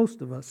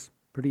 most of us,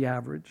 pretty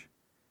average.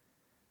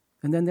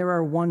 And then there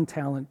are 1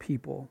 talent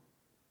people.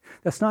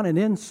 That's not an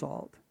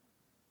insult.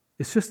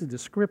 It's just a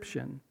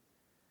description.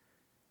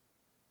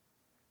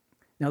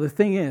 Now, the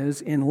thing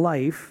is, in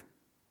life,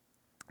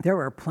 there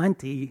are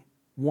plenty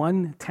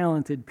 1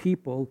 talented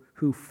people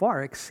who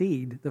far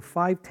exceed the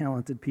 5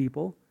 talented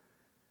people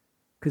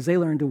because they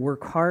learn to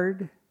work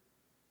hard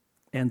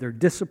and they're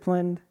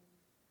disciplined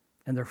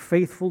and they're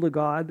faithful to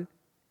God.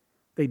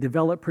 They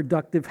develop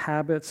productive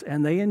habits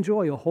and they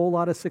enjoy a whole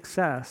lot of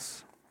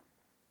success.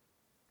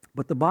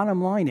 But the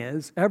bottom line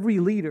is, every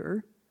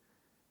leader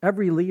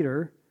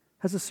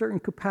has a certain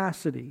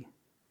capacity.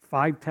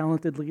 5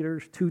 talented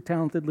leaders, 2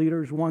 talented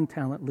leaders, 1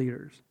 talent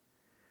leaders.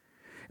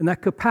 And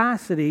that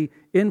capacity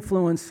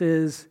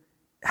influences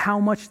how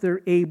much they're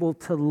able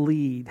to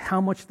lead,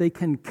 how much they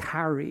can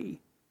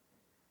carry.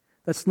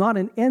 That's not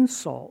an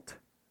insult.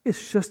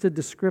 It's just a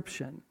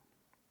description.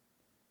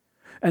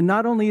 And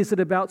not only is it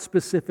about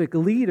specific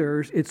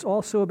leaders, it's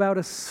also about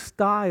a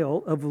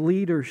style of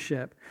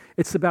leadership.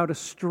 It's about a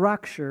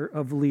structure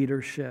of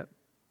leadership.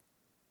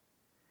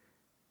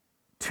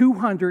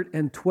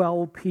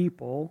 212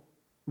 people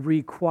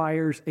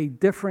requires a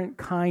different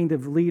kind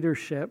of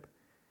leadership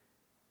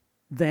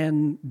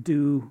than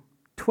do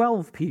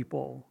 12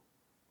 people.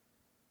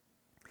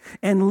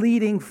 And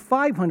leading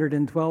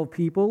 512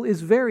 people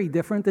is very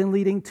different than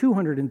leading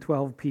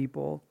 212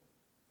 people.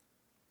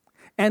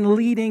 And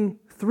leading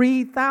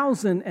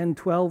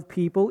 3,012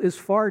 people is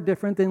far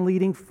different than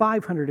leading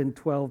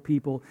 512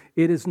 people.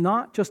 It is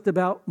not just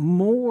about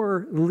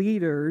more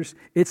leaders,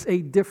 it's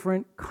a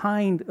different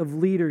kind of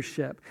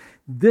leadership.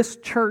 This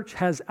church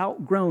has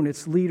outgrown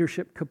its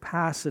leadership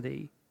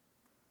capacity.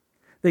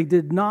 They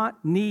did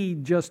not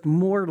need just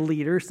more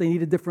leaders, they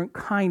need a different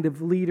kind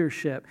of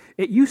leadership.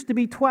 It used to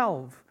be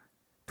 12.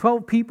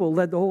 12 people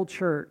led the whole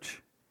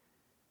church.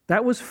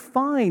 That was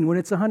fine when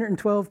it's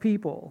 112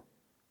 people.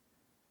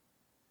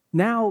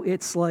 Now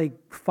it's like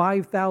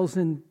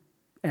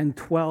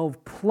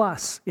 5,012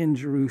 plus in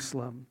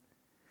Jerusalem.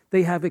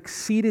 They have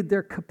exceeded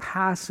their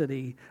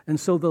capacity. And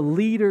so the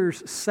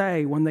leaders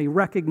say, when they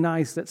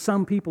recognize that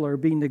some people are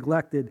being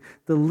neglected,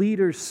 the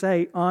leaders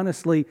say,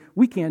 honestly,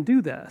 we can't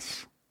do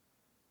this.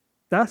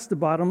 That's the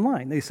bottom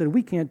line. They said,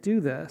 we can't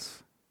do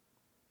this.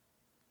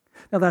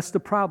 Now, that's the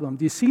problem.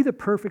 Do you see the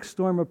perfect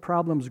storm of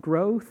problems?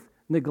 Growth,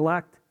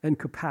 neglect, and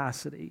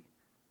capacity.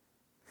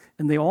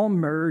 And they all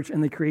merge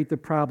and they create the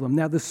problem.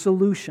 Now, the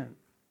solution.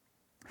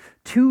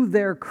 To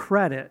their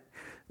credit,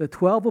 the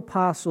 12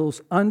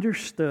 apostles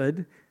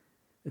understood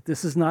that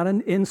this is not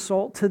an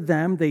insult to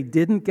them. They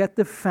didn't get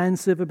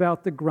defensive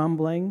about the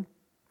grumbling.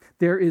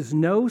 There is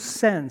no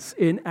sense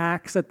in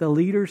Acts that the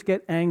leaders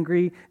get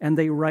angry and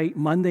they write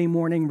Monday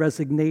morning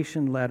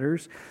resignation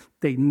letters.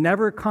 They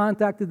never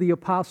contacted the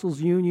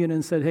Apostles' Union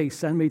and said, hey,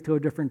 send me to a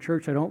different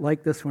church. I don't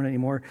like this one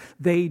anymore.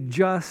 They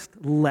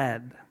just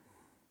led.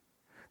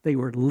 They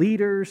were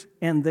leaders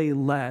and they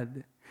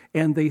led.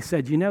 And they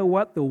said, you know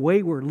what? The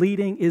way we're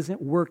leading isn't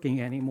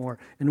working anymore,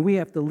 and we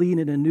have to lead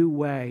in a new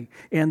way.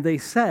 And they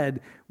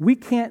said, we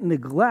can't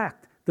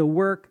neglect the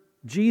work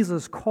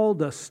Jesus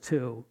called us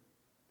to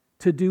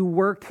do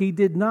work he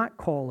did not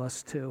call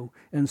us to.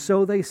 And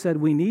so they said,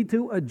 we need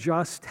to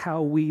adjust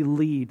how we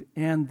lead,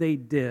 and they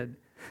did.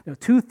 Now,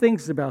 two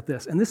things about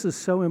this, and this is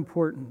so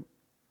important.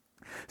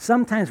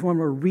 Sometimes when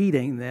we're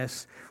reading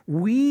this,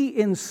 we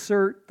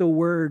insert the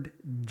word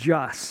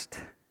just,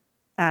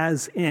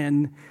 as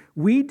in,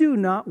 we do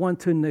not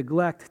want to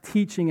neglect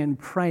teaching and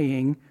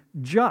praying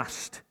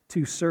just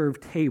to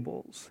serve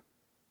tables,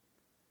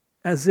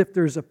 as if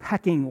there's a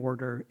pecking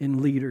order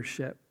in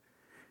leadership.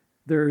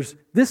 There's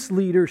this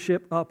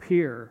leadership up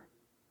here,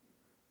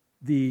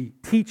 the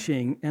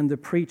teaching and the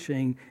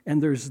preaching,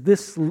 and there's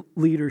this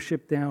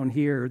leadership down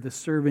here, the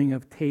serving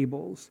of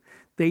tables.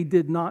 They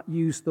did not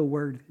use the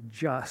word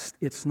just.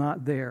 It's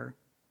not there.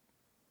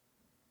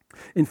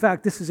 In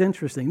fact, this is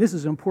interesting. This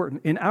is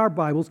important. In our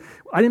Bibles,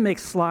 I didn't make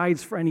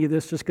slides for any of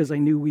this just because I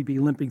knew we'd be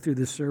limping through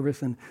this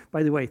service. And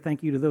by the way,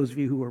 thank you to those of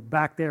you who were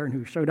back there and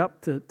who showed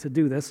up to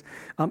do this.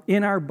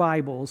 In our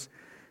Bibles,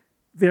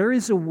 there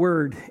is a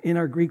word in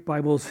our Greek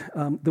Bibles,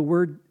 the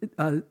word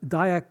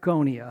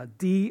diakonia.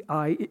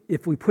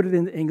 If we put it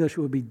into English,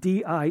 it would be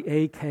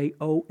D-I-A-K-O-N-I-A,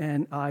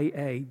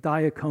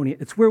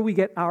 diakonia. It's where we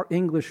get our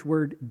English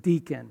word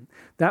deacon.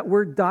 That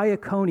word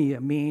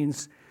diakonia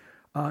means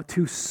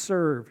to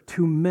serve,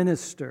 to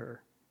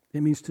minister.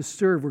 It means to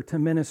serve or to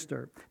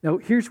minister. Now,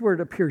 here's where it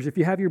appears. If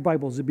you have your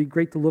Bibles, it'd be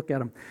great to look at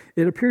them.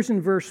 It appears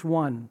in verse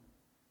 1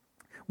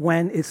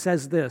 when it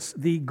says this: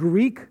 the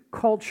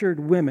Greek-cultured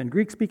women,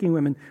 Greek-speaking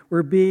women,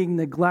 were being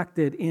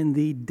neglected in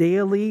the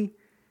daily,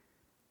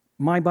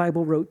 my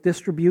Bible wrote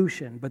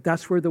distribution, but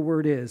that's where the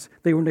word is.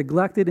 They were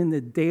neglected in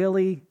the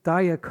daily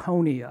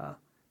diakonia,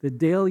 the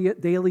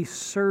daily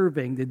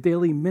serving, the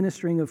daily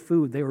ministering of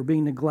food. They were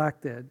being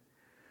neglected.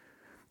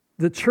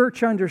 The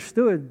church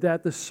understood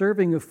that the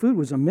serving of food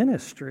was a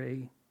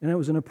ministry, and it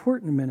was an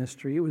important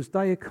ministry. It was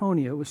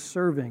diakonia. It was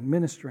serving,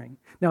 ministering.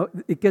 Now,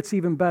 it gets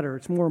even better.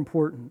 It's more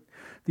important.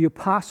 The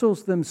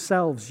apostles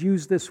themselves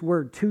use this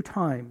word 2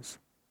 times.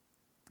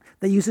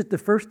 They use it the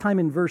first time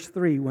in verse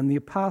 3 when the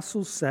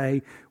apostles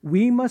say,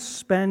 we must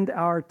spend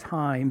our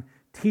time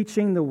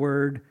teaching the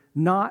word,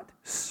 not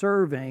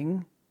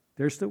serving,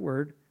 there's the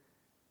word,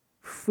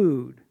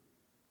 food.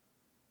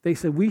 They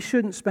said we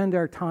shouldn't spend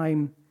our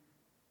time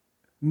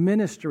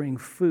ministering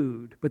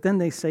food. But then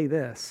they say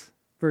this,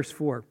 verse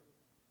 4.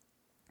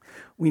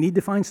 We need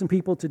to find some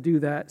people to do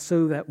that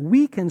so that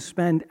we can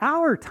spend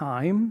our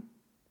time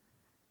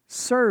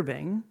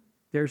serving,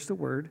 there's the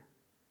word,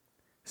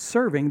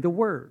 serving the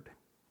word,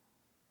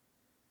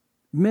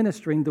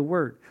 ministering the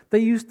word. They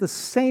use the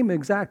same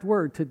exact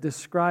word to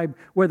describe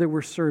whether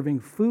we're serving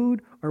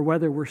food or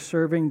whether we're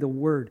serving the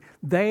word.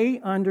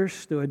 They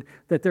understood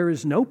that there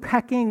is no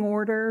pecking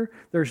order.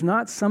 There's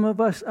not some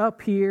of us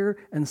up here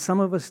and some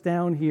of us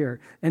down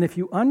here. And if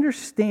you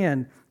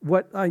understand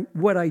what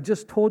I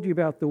just told you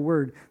about the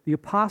word, the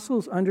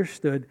apostles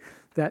understood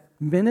that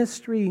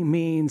ministry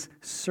means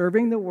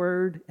serving the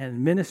word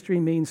and ministry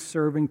means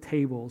serving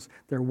tables.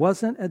 There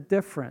wasn't a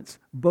difference.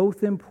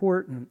 Both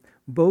important.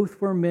 Both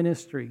were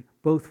ministry.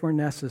 Both were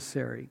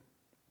necessary.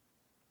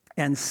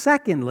 And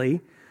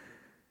secondly,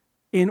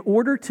 in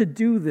order to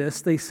do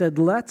this, they said,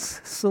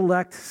 let's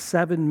select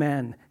 7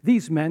 men.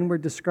 These men were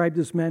described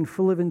as men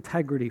full of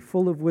integrity,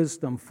 full of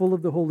wisdom, full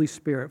of the Holy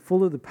Spirit,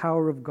 full of the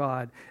power of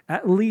God.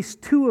 At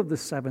least 2 of the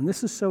 7,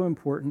 this is so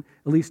important,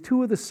 at least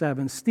 2 of the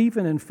 7,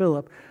 Stephen and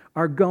Philip,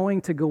 are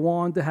going to go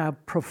on to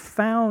have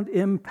profound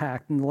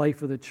impact in the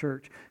life of the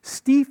church.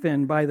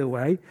 Stephen, by the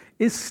way,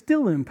 is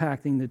still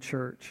impacting the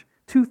church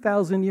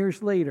 2,000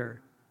 years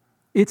later.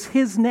 It's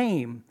his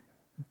name.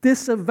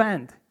 This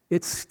event,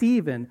 it's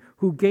Stephen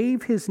who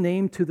gave his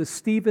name to the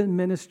Stephen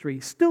ministry,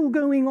 still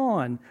going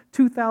on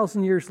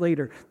 2,000 years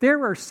later.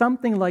 There are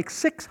something like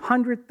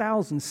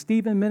 600,000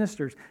 Stephen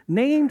ministers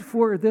named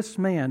for this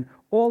man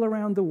all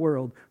around the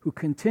world who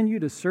continue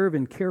to serve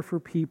and care for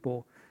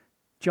people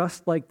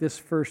just like this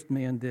first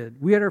man did.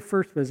 We had our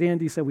first, as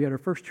Andy said, we had our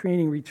first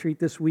training retreat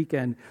this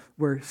weekend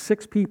where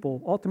 6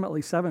 people,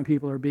 ultimately 7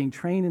 people, are being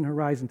trained in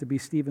Horizon to be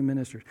Stephen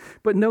ministers.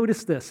 But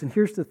notice this, and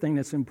here's the thing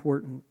that's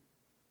important.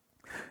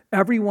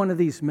 Every one of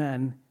these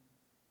men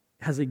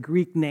has a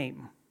Greek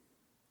name.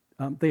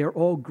 They are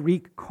all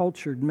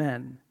Greek-cultured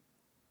men.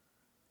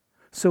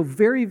 So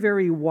very,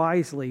 very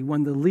wisely,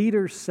 when the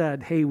leaders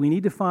said, hey, we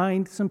need to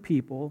find some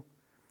people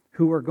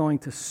who are going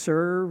to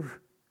serve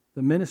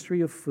the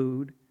ministry of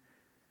food,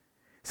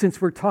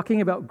 since we're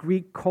talking about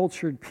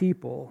Greek-cultured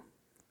people,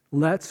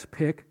 let's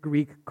pick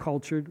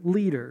Greek-cultured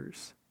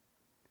leaders,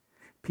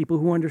 people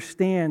who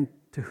understand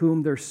to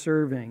whom they're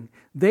serving.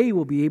 They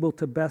will be able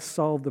to best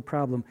solve the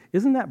problem.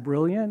 Isn't that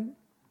brilliant?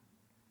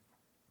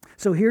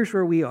 So here's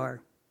where we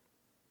are.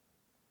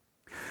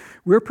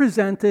 We're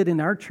presented in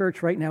our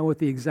church right now with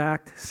the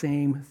exact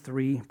same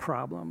three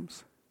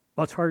problems.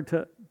 Well, it's hard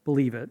to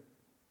believe it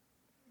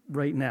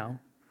right now,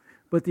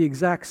 but the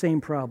exact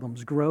same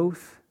problems: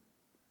 growth,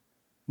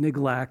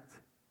 neglect,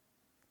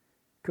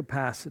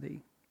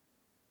 capacity.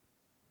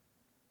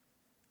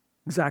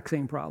 Exact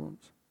same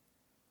problems.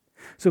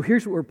 So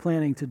here's what we're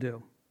planning to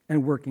do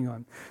and working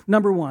on.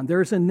 Number one,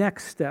 there's a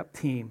Next Step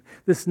team.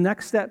 This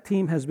Next Step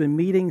team has been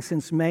meeting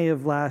since May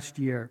of last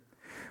year.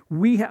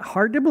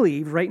 Hard to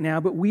believe right now,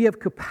 but we have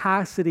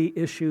capacity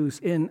issues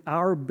in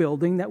our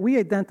building that we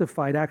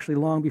identified actually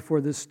long before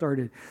this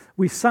started.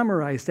 We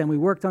summarized them. We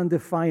worked on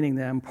defining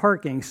them: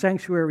 parking,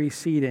 sanctuary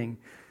seating.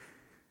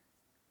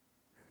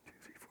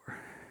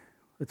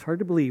 It's hard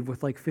to believe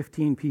with like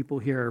 15 people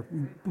here,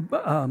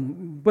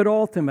 but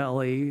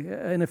ultimately,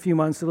 in a few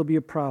months, it'll be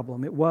a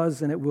problem. It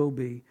was and it will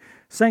be.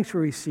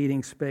 Sanctuary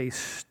seating space,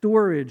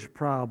 storage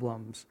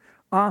problems,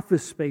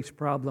 office space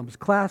problems,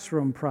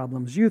 classroom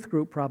problems, youth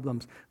group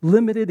problems,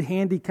 limited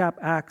handicap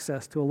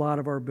access to a lot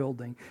of our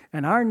building.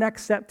 And our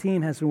Next Step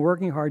team has been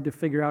working hard to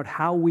figure out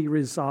how we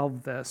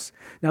resolve this.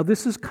 Now,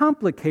 this is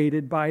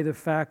complicated by the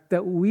fact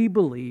that we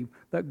believe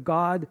that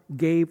God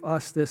gave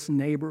us this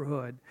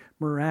neighborhood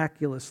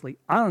miraculously.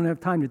 I don't have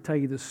time to tell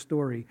you this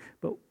story,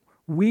 but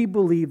we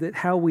believe that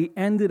how we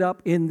ended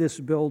up in this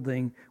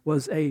building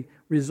was a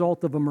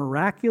result of a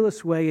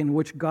miraculous way in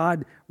which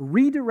God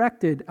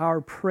redirected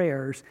our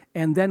prayers,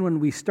 and then when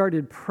we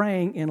started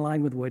praying in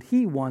line with what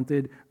He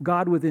wanted,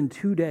 God within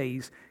 2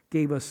 days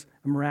gave us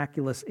a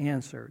miraculous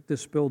answer,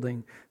 this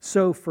building.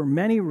 So for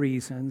many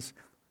reasons,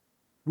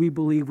 we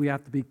believe we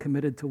have to be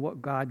committed to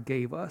what God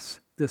gave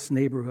us, this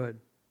neighborhood.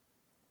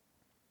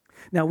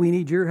 Now, we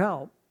need your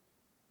help.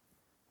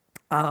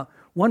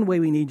 One way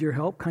we need your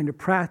help, kind of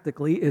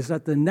practically, is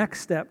that the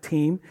Next Step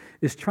team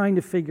is trying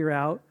to figure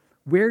out,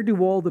 where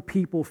do all the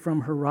people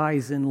from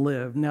Horizon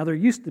live? Now, there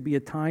used to be a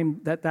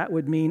time that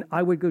would mean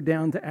I would go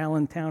down to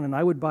Allentown and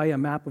I would buy a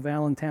map of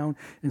Allentown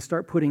and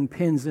start putting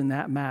pins in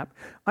that map.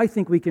 I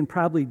think we can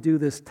probably do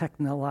this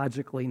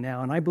technologically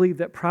now, and I believe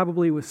that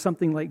probably with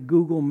something like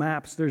Google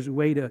Maps, there's a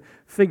way to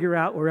figure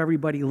out where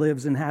everybody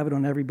lives and have it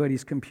on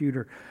everybody's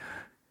computer.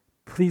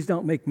 Please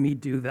don't make me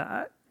do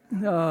that.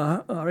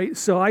 All right,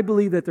 so I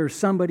believe that there's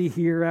somebody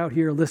out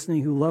here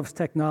listening who loves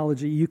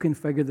technology. You can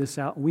figure this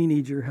out. We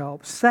need your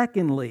help.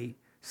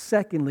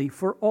 Secondly,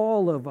 for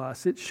all of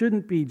us, it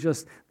shouldn't be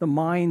just the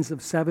minds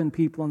of 7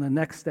 people on the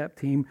Next Step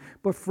team,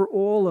 but for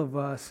all of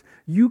us,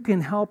 you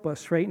can help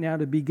us right now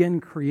to begin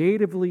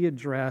creatively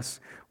address,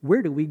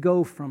 where do we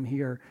go from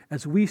here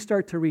as we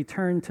start to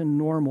return to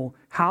normal?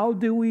 How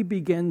do we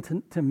begin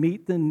to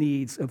meet the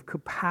needs of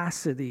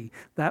capacity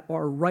that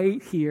are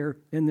right here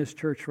in this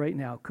church right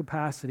now?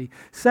 Capacity.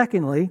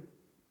 Secondly,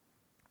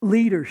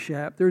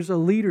 leadership. There's a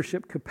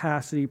leadership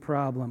capacity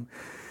problem.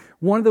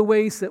 One of the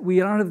ways that I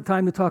don't have the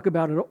time to talk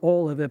about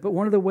all of it, but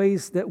one of the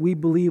ways that we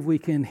believe we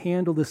can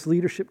handle this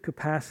leadership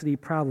capacity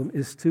problem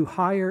is to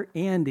hire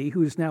Andy,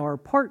 who is now our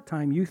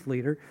part-time youth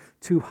leader,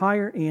 to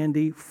hire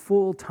Andy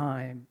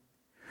full-time.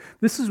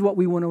 This is what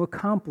we want to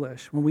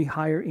accomplish when we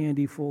hire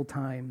Andy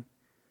full-time.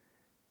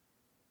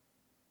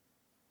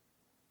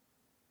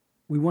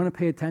 We want to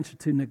pay attention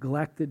to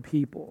neglected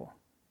people.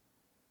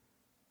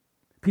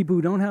 People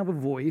who don't have a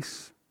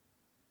voice,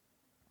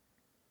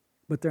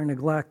 but they're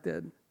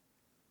neglected.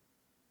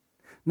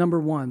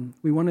 Number one,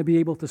 we want to be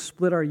able to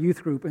split our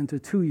youth group into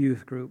 2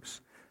 youth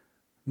groups,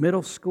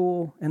 middle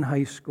school and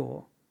high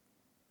school.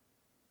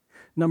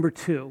 Number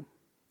 2,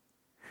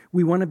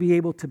 we want to be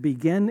able to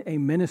begin a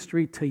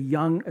ministry to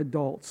young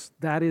adults.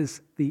 That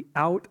is the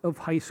out of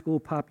high school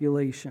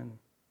population.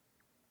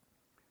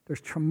 There's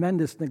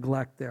tremendous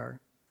neglect there.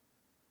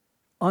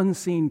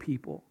 Unseen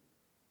people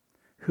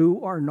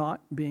who are not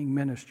being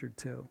ministered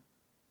to.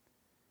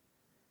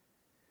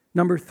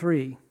 Number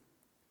 3,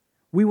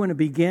 we want to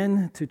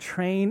begin to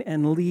train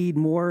and lead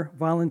more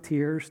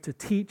volunteers to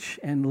teach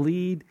and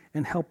lead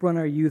and help run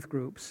our youth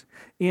groups.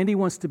 Andy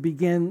wants to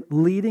begin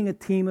leading a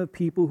team of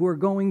people who are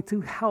going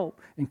to help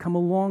and come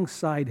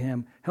alongside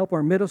him, help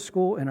our middle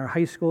school and our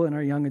high school and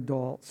our young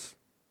adults.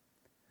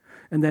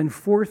 And then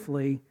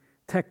fourthly,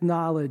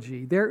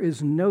 technology. There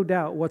is no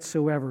doubt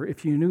whatsoever,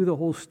 if you knew the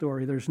whole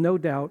story, there's no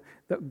doubt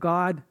that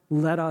God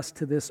led us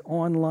to this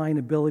online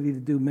ability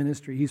to do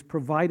ministry. He's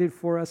provided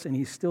for us, and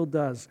He still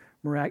does.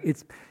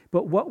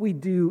 But what we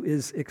do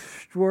is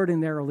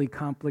extraordinarily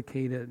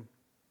complicated.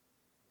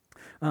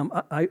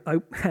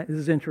 This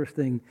is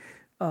interesting.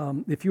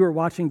 If you were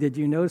watching, did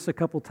you notice a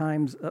couple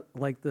times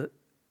like the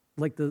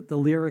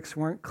lyrics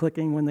weren't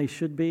clicking when they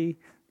should be?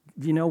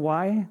 Do you know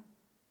why?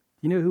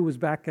 You know who was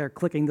back there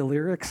clicking the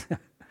lyrics?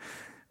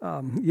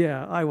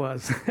 Yeah, I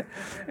was.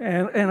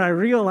 and I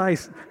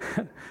realized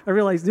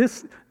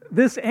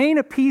this ain't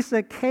a piece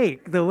of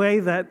cake the way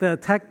that the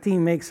tech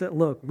team makes it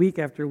look week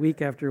after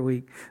week after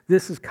week.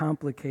 This is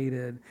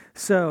complicated.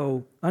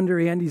 So under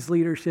Andy's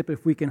leadership,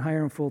 if we can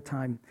hire him full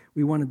time,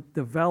 we want to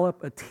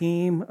develop a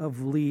team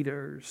of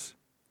leaders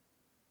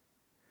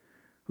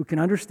who can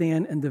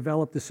understand and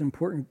develop this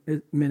important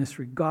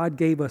ministry. God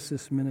gave us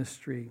this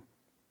ministry.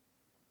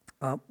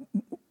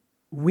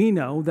 We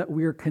know that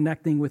we're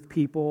connecting with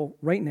people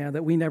right now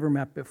that we never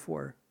met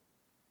before,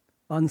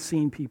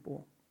 unseen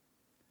people.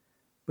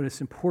 But it's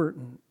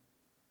important,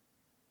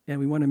 and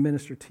we want to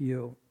minister to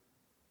you.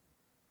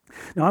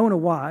 Now, I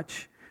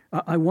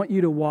want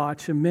you to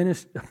watch a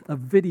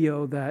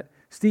video that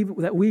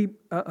we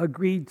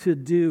agreed to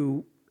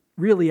do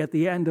really at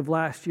the end of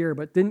last year,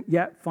 but didn't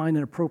yet find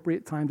an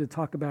appropriate time to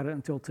talk about it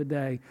until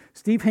today.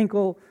 Steve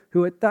Hinkle,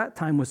 who at that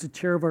time was the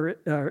chair of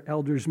our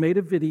elders, made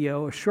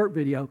a short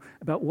video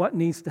about what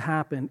needs to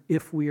happen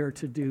if we are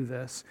to do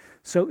this.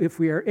 So if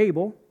we are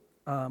able,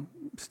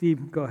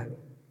 Steve, go ahead.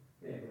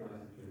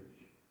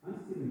 I'm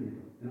Stephen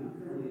Hinkle, and I'm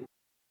currently...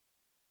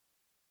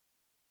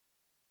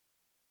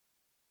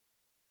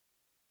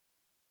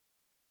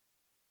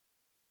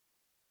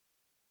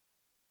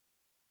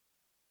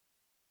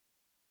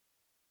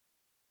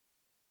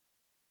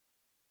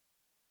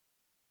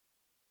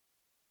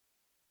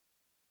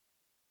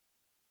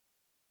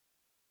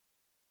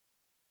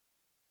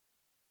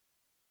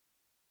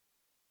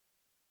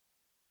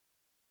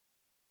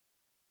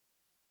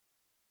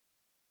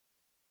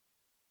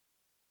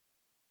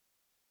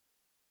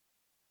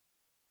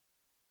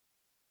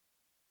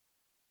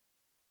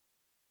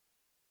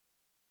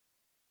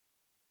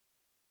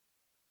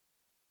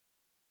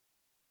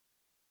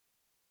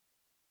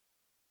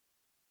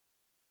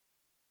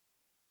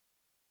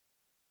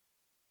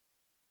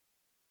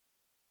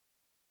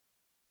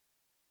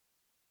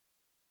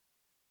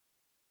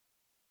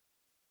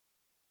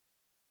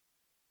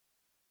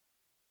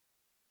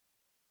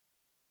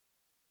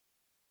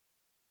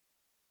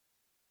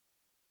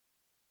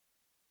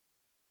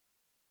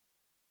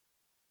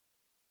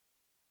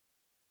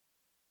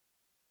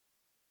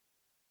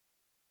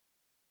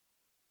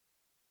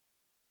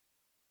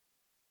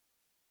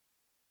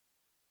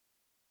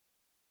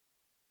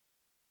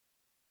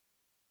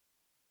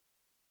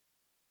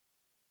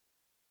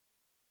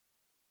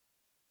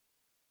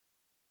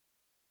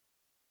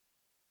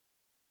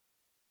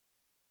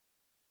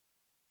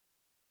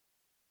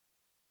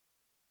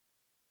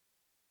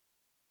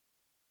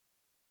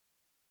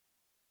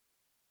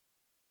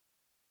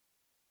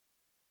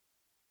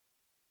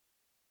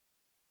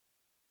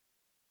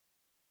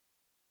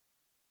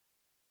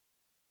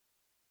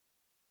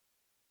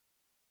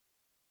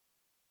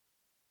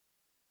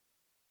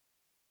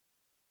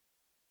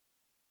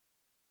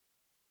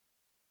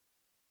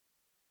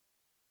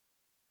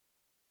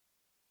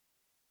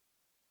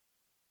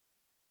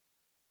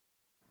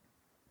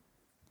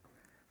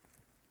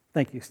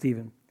 Thank you,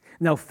 Stephen.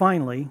 Now,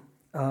 finally,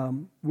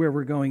 where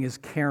we're going is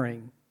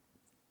caring.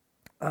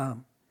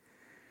 Now,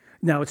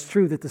 it's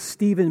true that the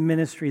Stephen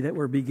ministry that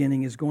we're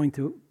beginning is going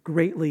to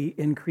greatly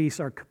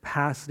increase our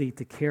capacity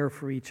to care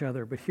for each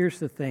other. But here's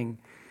the thing.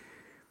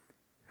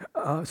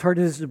 As hard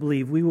as it is to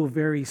believe, we will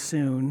very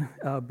soon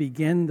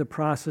begin the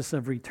process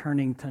of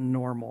returning to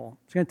normal.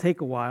 It's going to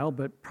take a while,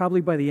 but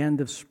probably by the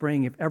end of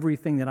spring, if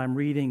everything that I'm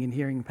reading and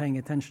hearing and paying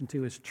attention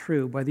to is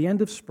true, by the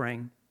end of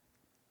spring,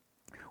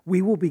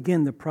 we will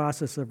begin the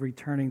process of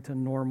returning to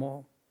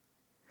normal.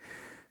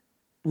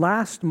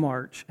 Last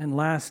March and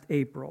last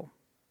April,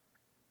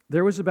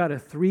 there was about a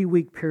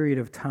 3-week period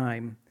of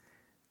time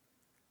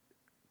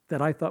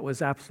that I thought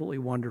was absolutely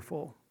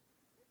wonderful.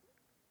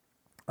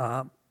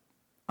 I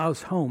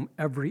was home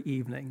every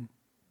evening,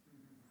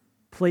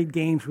 played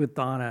games with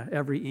Donna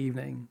every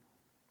evening.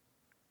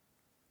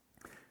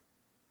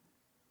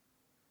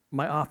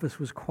 My office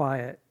was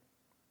quiet.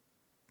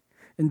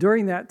 And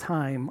during that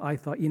time, I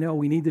thought,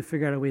 we need to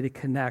figure out a way to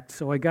connect.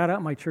 So I got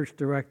out my church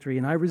directory,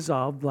 and I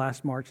resolved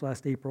last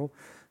April,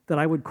 that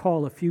I would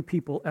call a few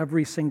people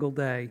every single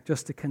day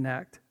just to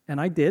connect.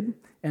 And I did,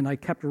 and I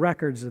kept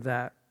records of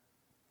that.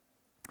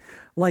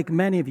 Like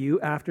many of you,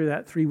 after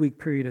that 3-week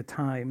period of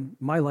time,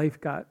 my life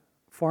got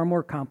far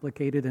more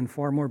complicated and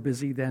far more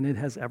busy than it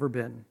has ever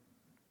been.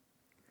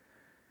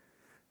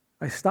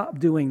 I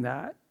stopped doing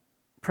that,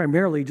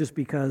 primarily just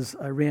because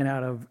I ran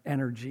out of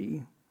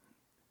energy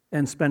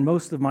and spend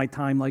most of my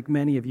time, like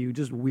many of you,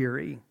 just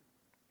weary.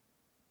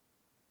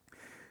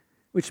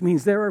 Which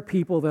means there are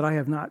people that I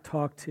have not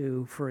talked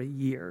to for a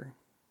year.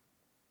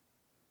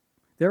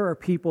 There are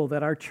people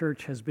that our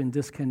church has been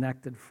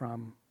disconnected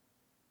from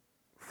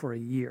for a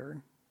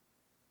year.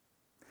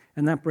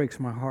 And that breaks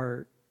my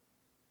heart.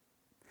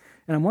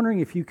 And I'm wondering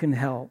if you can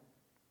help.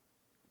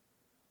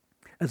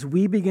 As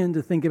we begin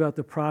to think about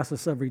the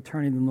process of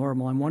returning to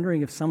normal, I'm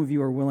wondering if some of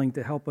you are willing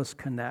to help us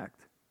connect.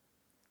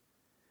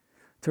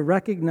 To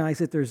recognize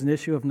that there's an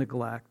issue of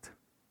neglect.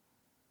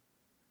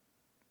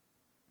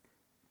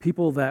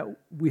 People that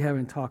we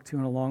haven't talked to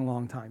in a long,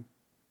 long time.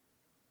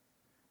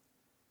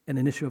 and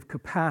an issue of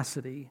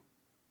capacity.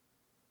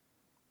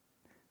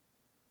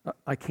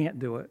 I can't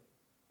do it.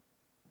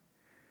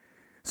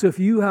 So if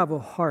you have a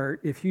heart,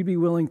 if you'd be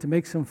willing to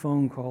make some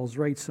phone calls,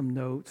 write some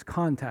notes,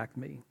 contact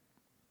me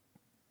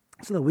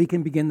so that we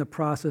can begin the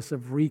process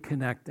of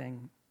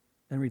reconnecting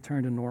and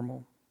return to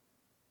normal.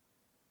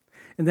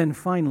 And then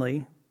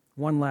finally,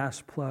 one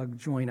last plug,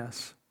 join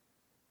us.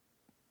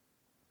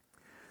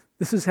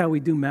 This is how we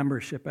do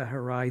membership at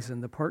Horizon,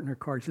 the partner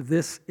cards.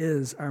 This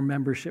is our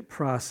membership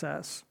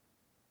process.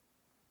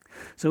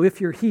 So if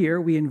you're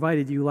here, we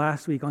invited you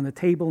last week on the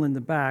table in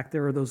the back.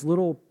 There are those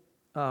little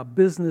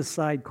business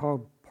side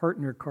called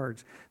partner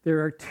cards.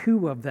 There are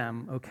 2 of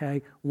them,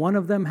 okay? One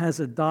of them has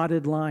a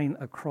dotted line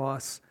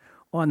across.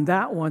 On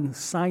that one,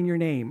 sign your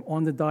name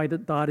on the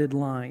dotted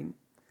line.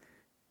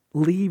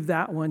 Leave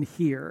that one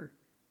here.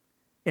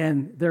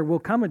 And there will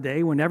come a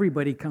day when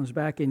everybody comes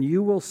back and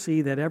you will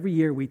see that every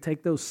year we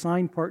take those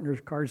signed partner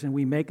cards and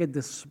we make a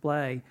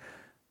display.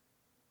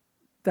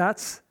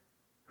 That's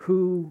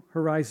who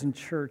Horizon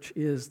Church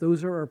is.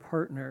 Those are our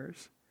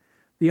partners.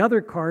 The other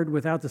card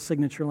without the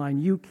signature line,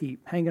 you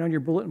keep. Hang it on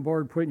your bulletin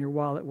board, put it in your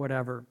wallet,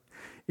 whatever.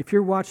 If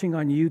you're watching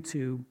on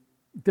YouTube,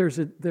 there's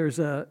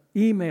a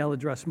email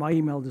address, my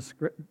email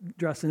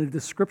address in the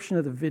description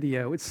of the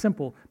video. It's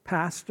simple,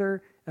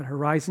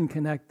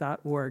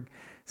 pastor@horizonconnect.org.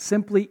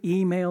 Simply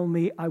email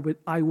me.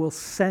 I will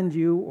send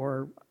you,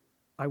 or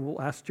I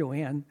will ask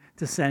Joanne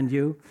to send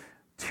you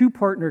 2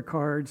 partner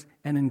cards,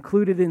 and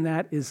included in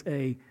that is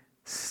a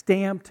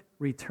stamped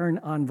return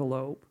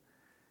envelope.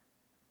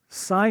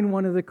 Sign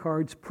one of the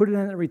cards, put it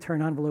in a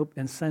return envelope,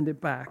 and send it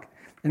back.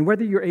 And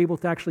whether you're able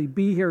to actually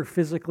be here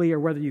physically or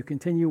whether you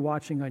continue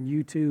watching on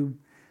YouTube,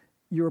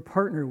 you're a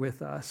partner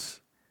with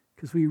us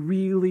because we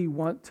really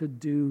want to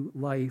do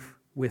life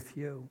with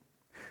you.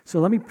 So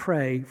let me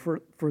pray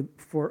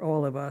for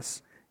all of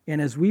us.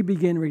 And as we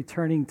begin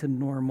returning to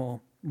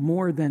normal,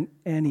 more than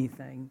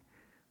anything,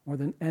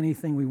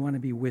 we want to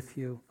be with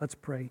you. Let's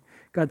pray.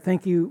 God,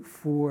 thank you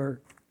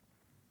for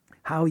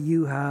how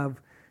you have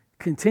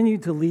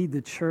continued to lead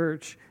the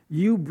church.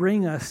 You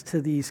bring us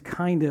to these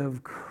kind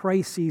of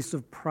crises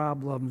of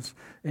problems.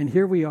 And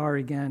here we are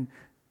again,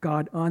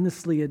 God,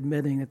 honestly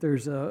admitting that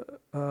there's a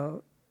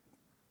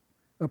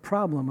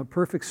problem, a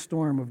perfect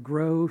storm of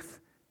growth,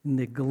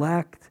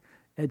 neglect,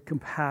 and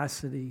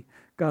capacity.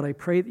 God, I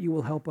pray that you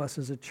will help us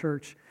as a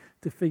church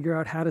to figure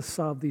out how to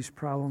solve these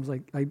problems.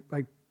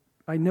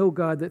 I know,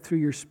 God, that through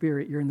your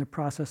Spirit, you're in the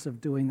process of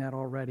doing that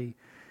already.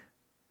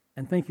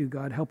 And thank you,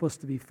 God. Help us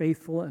to be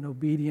faithful and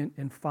obedient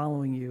in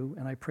following you.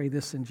 And I pray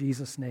this in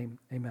Jesus' name.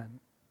 Amen.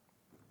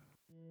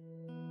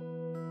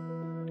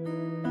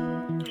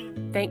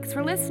 Thanks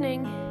for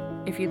listening.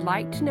 If you'd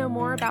like to know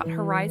more about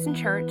Horizon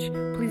Church,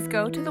 please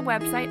go to the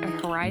website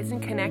at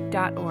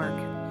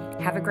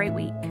horizonconnect.org. Have a great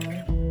week.